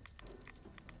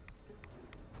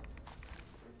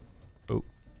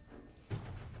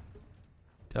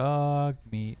 Dog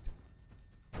meat.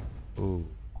 Ooh.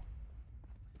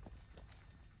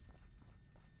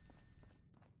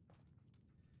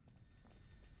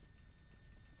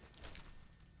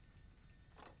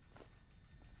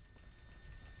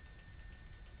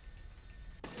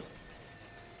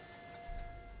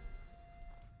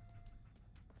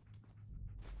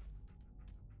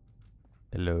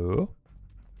 Hello?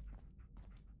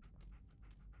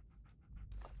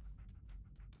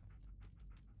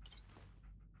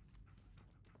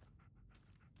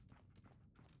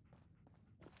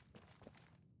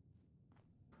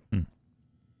 Hmm.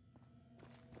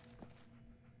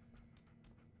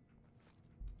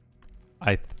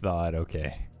 I thought,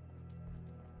 okay.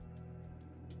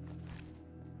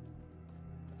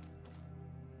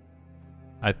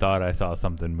 I thought I saw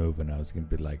something moving. I was gonna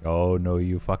be like, oh no,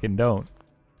 you fucking don't.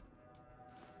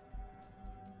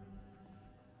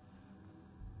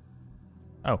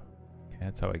 Oh, okay,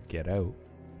 that's how I get out.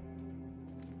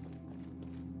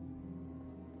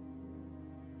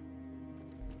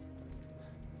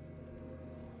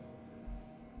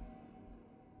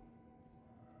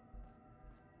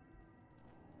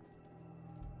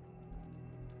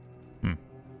 Hmm.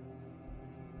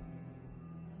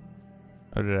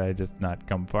 Or did I just not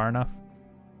come far enough?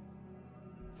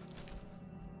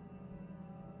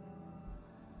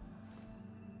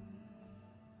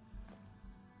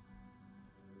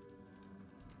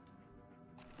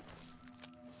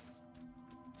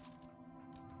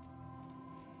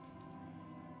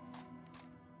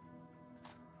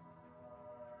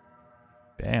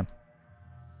 Damn.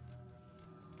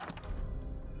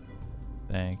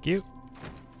 Thank you.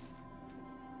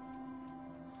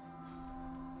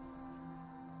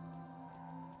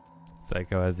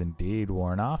 Psycho has indeed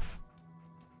worn off.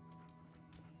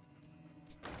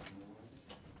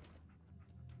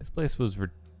 This place was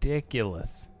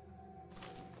ridiculous.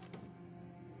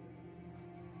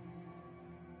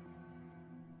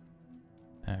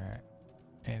 Alright.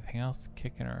 Anything else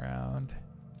kicking around?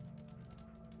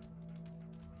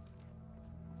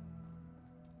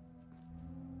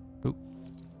 Oop.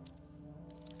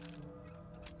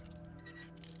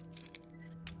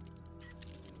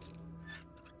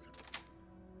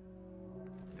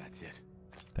 That's it.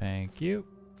 Thank you.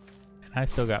 And I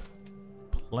still got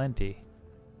plenty.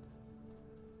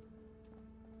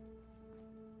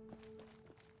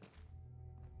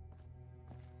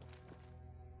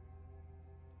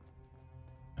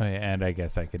 Oh yeah, and I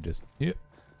guess I could just... Yep.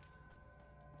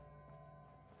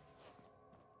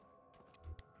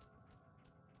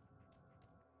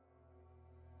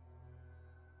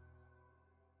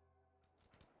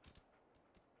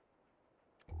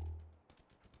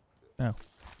 Oh.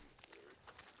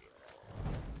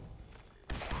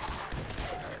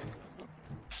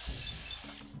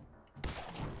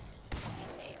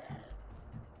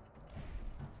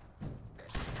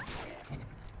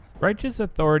 Righteous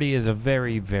Authority is a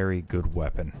very, very good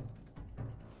weapon.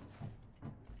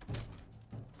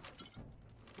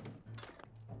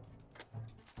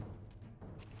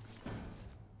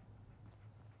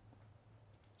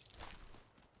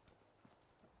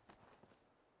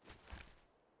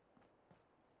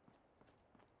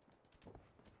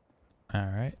 All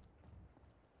right.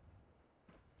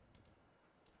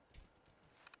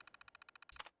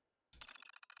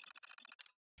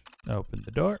 Open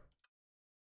the door.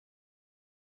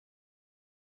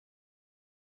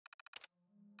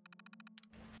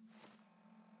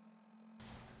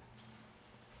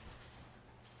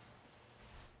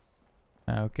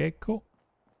 Okay, cool.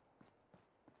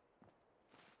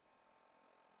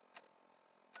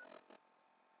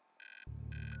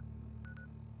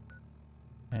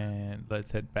 And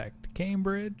let's head back to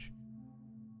Cambridge.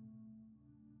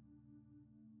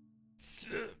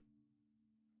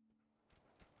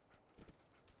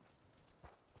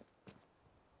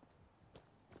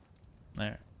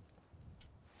 There.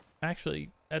 Actually,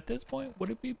 at this point, would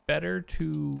it be better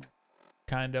to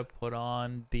kind of put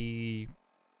on the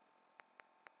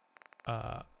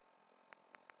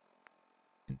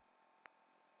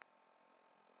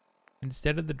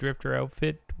instead of the drifter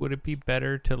outfit, would it be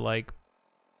better to like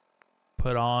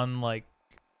put on like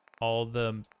all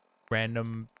the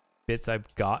random bits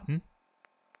I've gotten?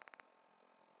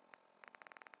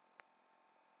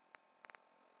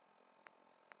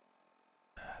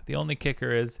 The only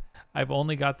kicker is I've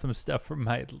only got some stuff from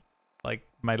my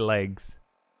my legs.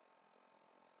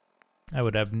 I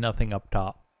would have nothing up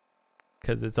top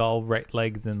because it's all right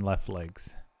legs and left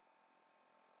legs.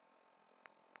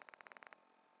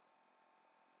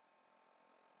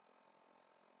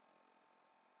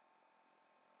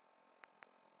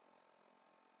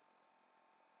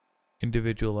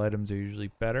 Individual items are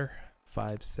usually better.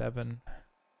 5-7.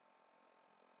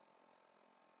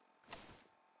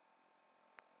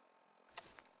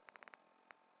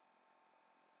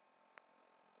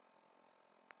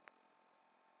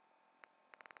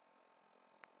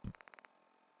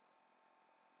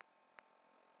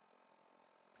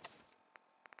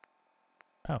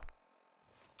 Oh.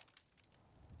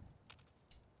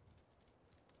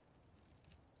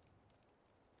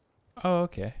 Oh,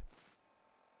 okay.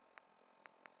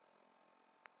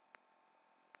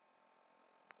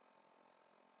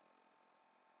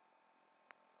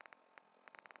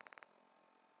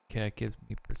 Okay, that gives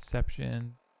me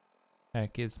perception.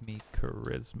 That gives me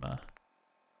charisma.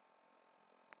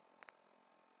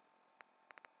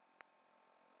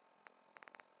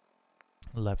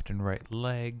 Left and right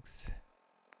legs.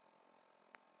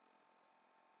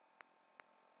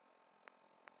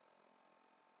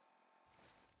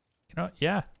 You know,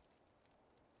 yeah.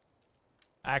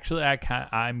 Actually,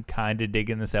 I'm kind of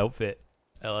digging this outfit.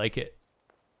 I like it.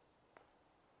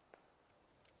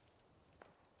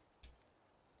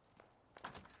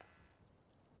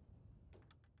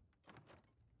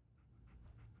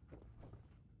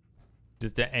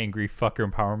 Just an angry fucker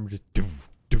in power. Just doof,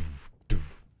 doof,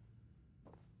 doof.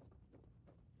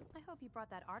 I hope you brought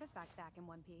that artifact back in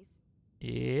one piece.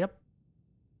 Yep.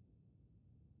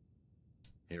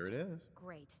 Here it is.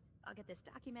 Great. I'll get this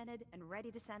documented and ready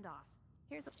to send off.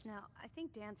 Now, I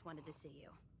think Dance wanted to see you.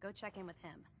 Go check in with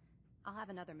him. I'll have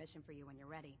another mission for you when you're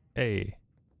ready. Hey.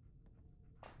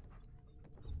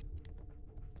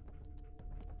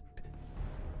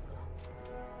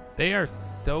 They are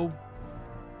so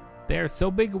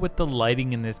big with the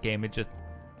lighting in this game. It just,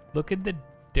 look at the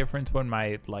difference when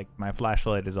my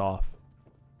flashlight is off.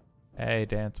 Hey,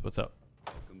 Dance, what's up?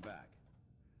 Welcome back.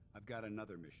 I've got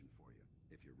another mission for you,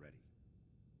 if you're ready.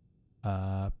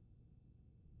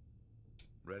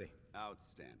 Ready.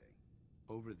 Outstanding.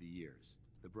 Over the years,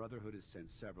 the Brotherhood has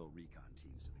sent several recon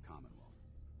teams to the Commonwealth.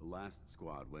 The last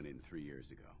squad went in 3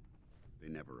 years ago. They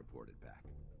never reported back.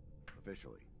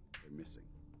 Officially, they're missing,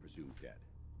 presumed dead.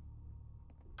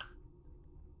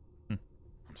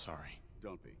 I'm sorry.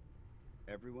 Don't be.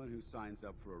 Everyone who signs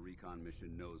up for a recon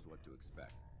mission knows what to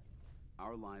expect.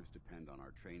 Our lives depend on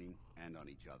our training and on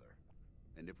each other.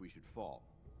 And if we should fall,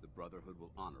 the Brotherhood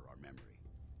will honor our memory.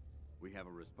 We have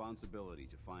a responsibility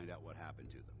to find out what happened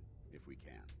to them, if we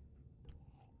can.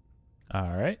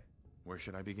 All right. Where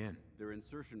should I begin? Their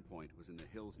insertion point was in the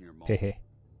hills near Malta. Hehe.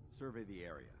 Survey the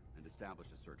area and establish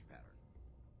a search pattern.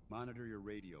 Monitor your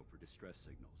radio for distress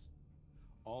signals.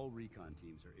 All recon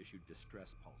teams are issued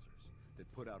distress pulsers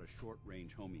that put out a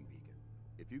short-range homing beacon.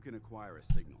 If you can acquire a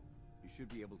signal, you should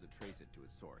be able to trace it to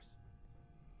its source.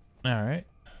 All right.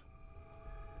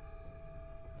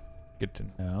 Good to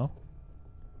know.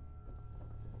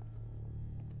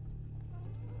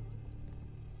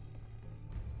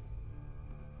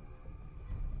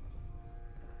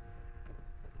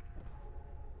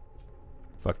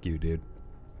 Fuck you, dude.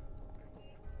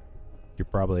 You're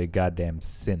probably a goddamn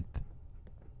synth.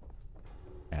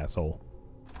 Asshole.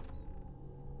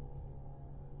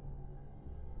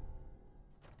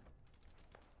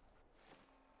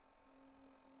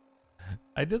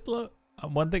 I just love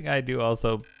one thing I do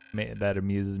also that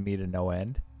amuses me to no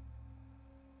end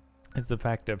is the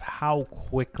fact of how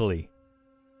quickly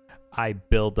I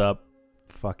build up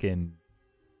fucking.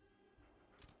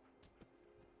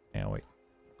 Yeah, wait.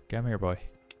 Come here, boy.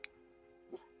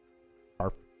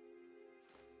 Arf.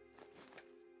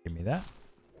 Give me that.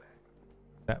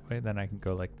 That way, then I can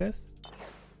go like this.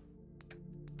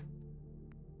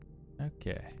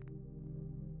 Okay.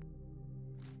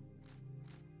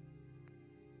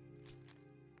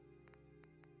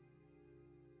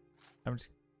 I'm just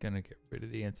gonna get rid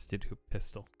of the Institute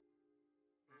pistol.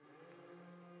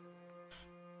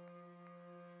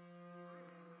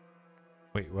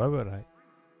 Wait, why would I?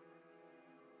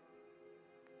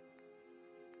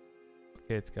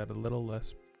 Okay, it's got a little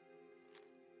less.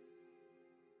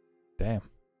 Damn.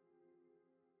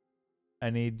 I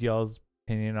need y'all's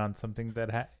opinion on something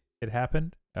that it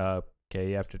happened. Okay,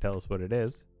 you have to tell us what it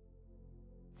is.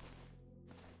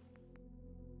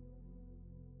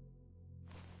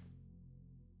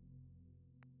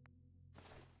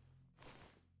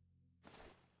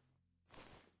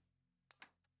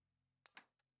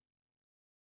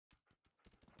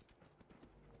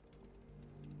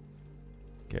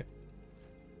 Okay.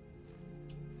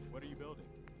 What are you building?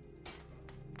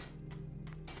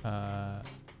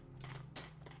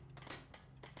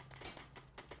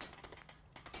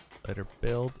 Let her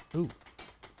build. Ooh.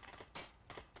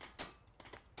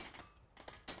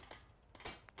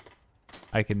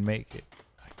 I can make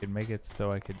it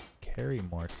so I could carry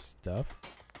more stuff.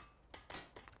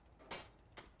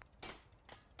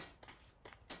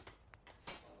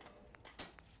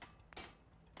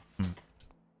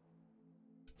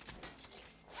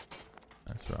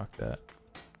 Let's rock that.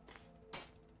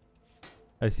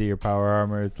 I see your power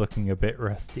armor is looking a bit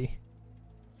rusty.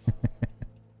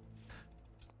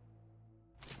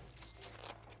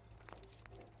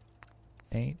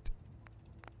 Ain't.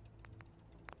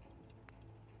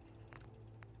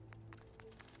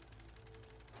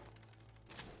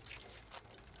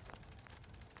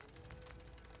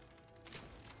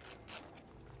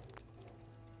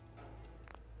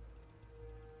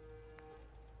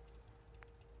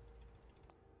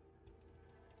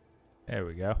 There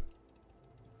we go.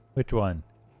 Which one?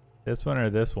 This one or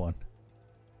this one?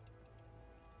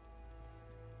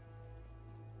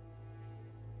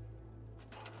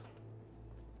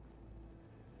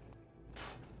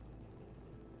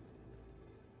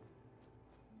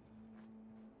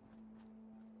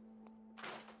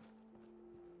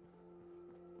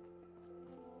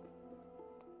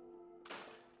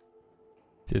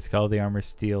 Just call the armor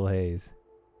Steel Haze.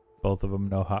 Both of them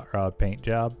no hot rod paint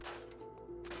job.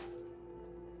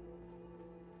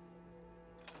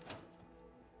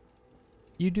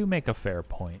 You do make a fair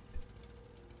point.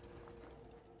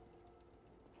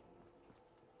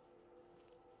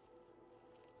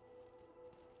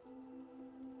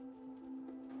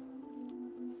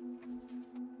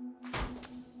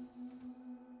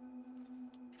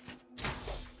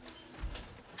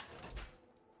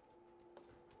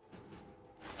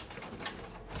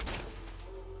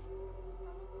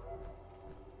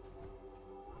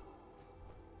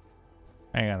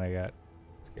 Hang on, let's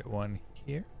get one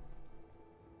here.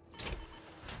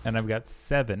 And I've got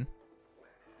 7.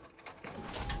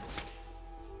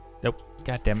 Nope.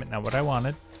 God damn it, not what I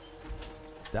wanted.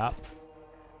 Stop.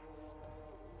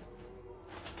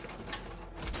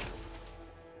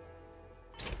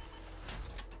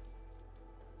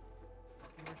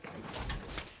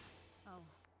 Oh.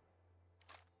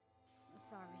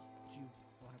 Sorry. Do you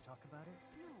want to talk about it?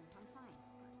 No, I'm fine.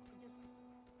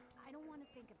 I don't want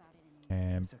to think about it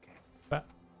anymore. And It's okay.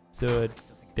 so a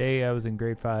day I was in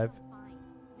grade 5. Fine.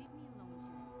 Leave me alone,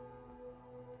 Joe.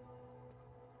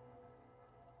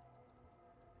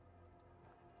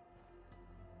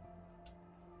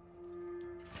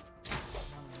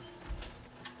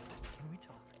 Can we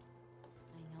talk?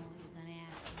 I know what you're gonna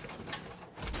ask me.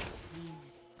 I've seen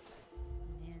it.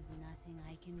 There's nothing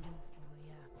I can do for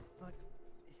you. But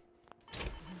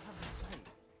you have the sight.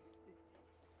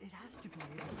 It has to be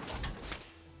able to.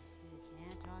 You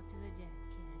can't talk to the dead,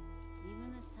 kid. Even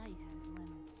the sight has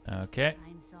limits. Okay.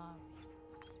 I'm sorry.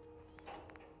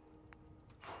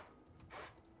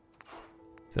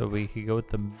 So we could go with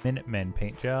the Minutemen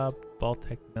paint job,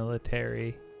 Baltec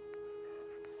military.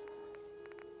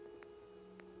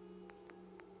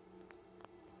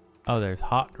 Oh, there's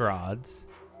hot rods.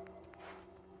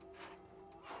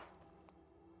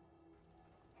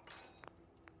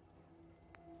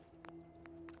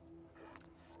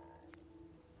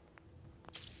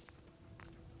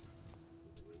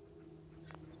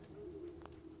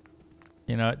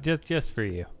 You know, just for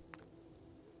you.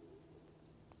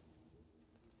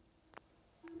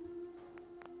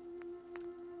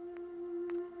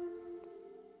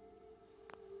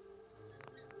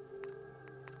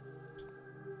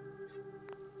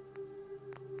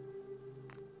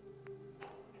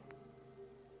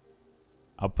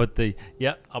 I'll put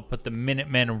the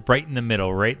Minutemen right in the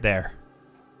middle, right there.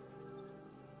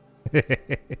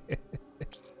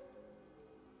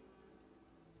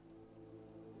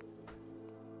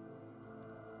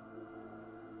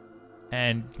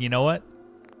 And you know what?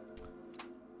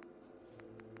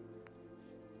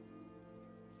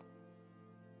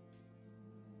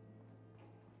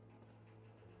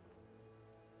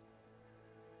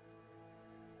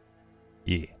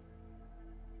 Yeah.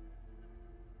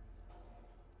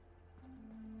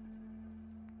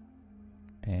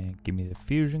 And give me the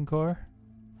fusion core.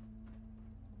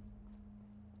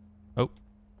 Oh.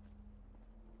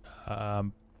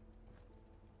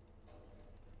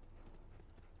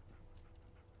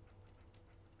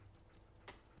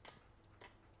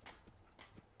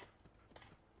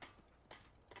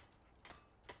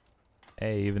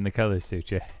 Hey, even the color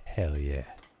suits you. Hell yeah.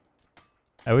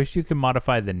 I wish you could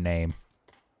modify the name.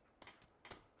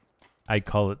 I'd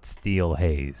call it Steel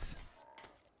Haze.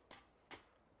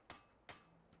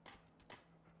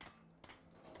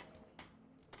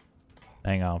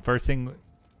 Hang on. First thing,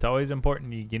 it's always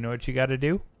important. You know what you got to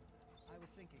do? I was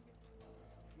thinking if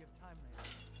you have time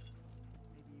later,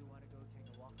 maybe you want to go take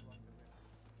a walk along the river.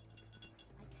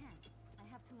 I can't. I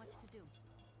have too much to do.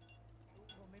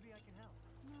 Well, maybe I can help.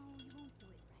 No, you won't do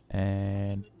it right.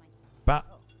 And Do it myself. bop.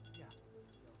 Oh, yeah.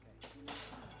 Okay. You know,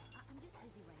 I'm just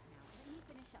busy right now. Let me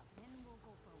finish up, then we'll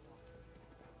go for a walk.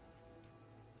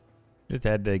 Just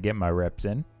had to get my reps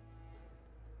in.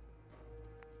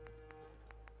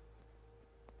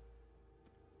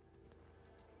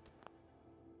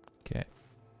 Okay.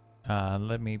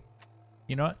 Let me...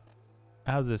 You know what?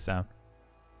 How's this sound?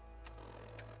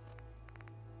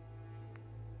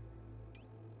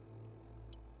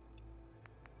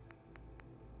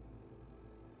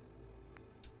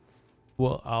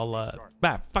 Well, I'll,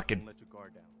 fucking... Let your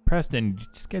guard down. Preston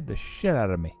scared the shit out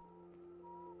of me.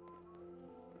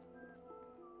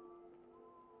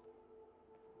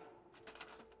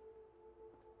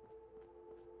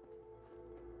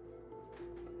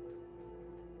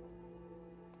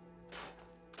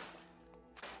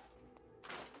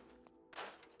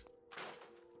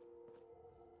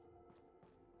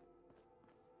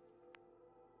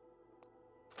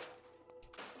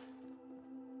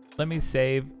 Let me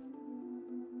save.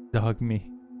 Dog me.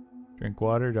 Drink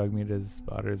water. Dog me to the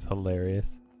spotter is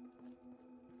hilarious.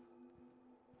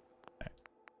 Right.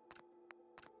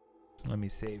 Let me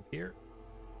save here.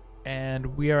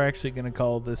 And we are actually going to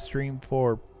call the stream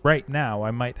for right now.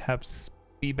 I might have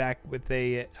be back with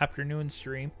a afternoon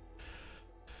stream.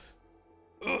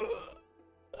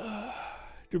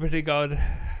 Depending on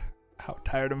how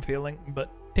tired I'm feeling.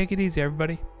 But take it easy,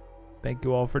 everybody. Thank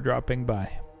you all for dropping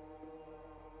by.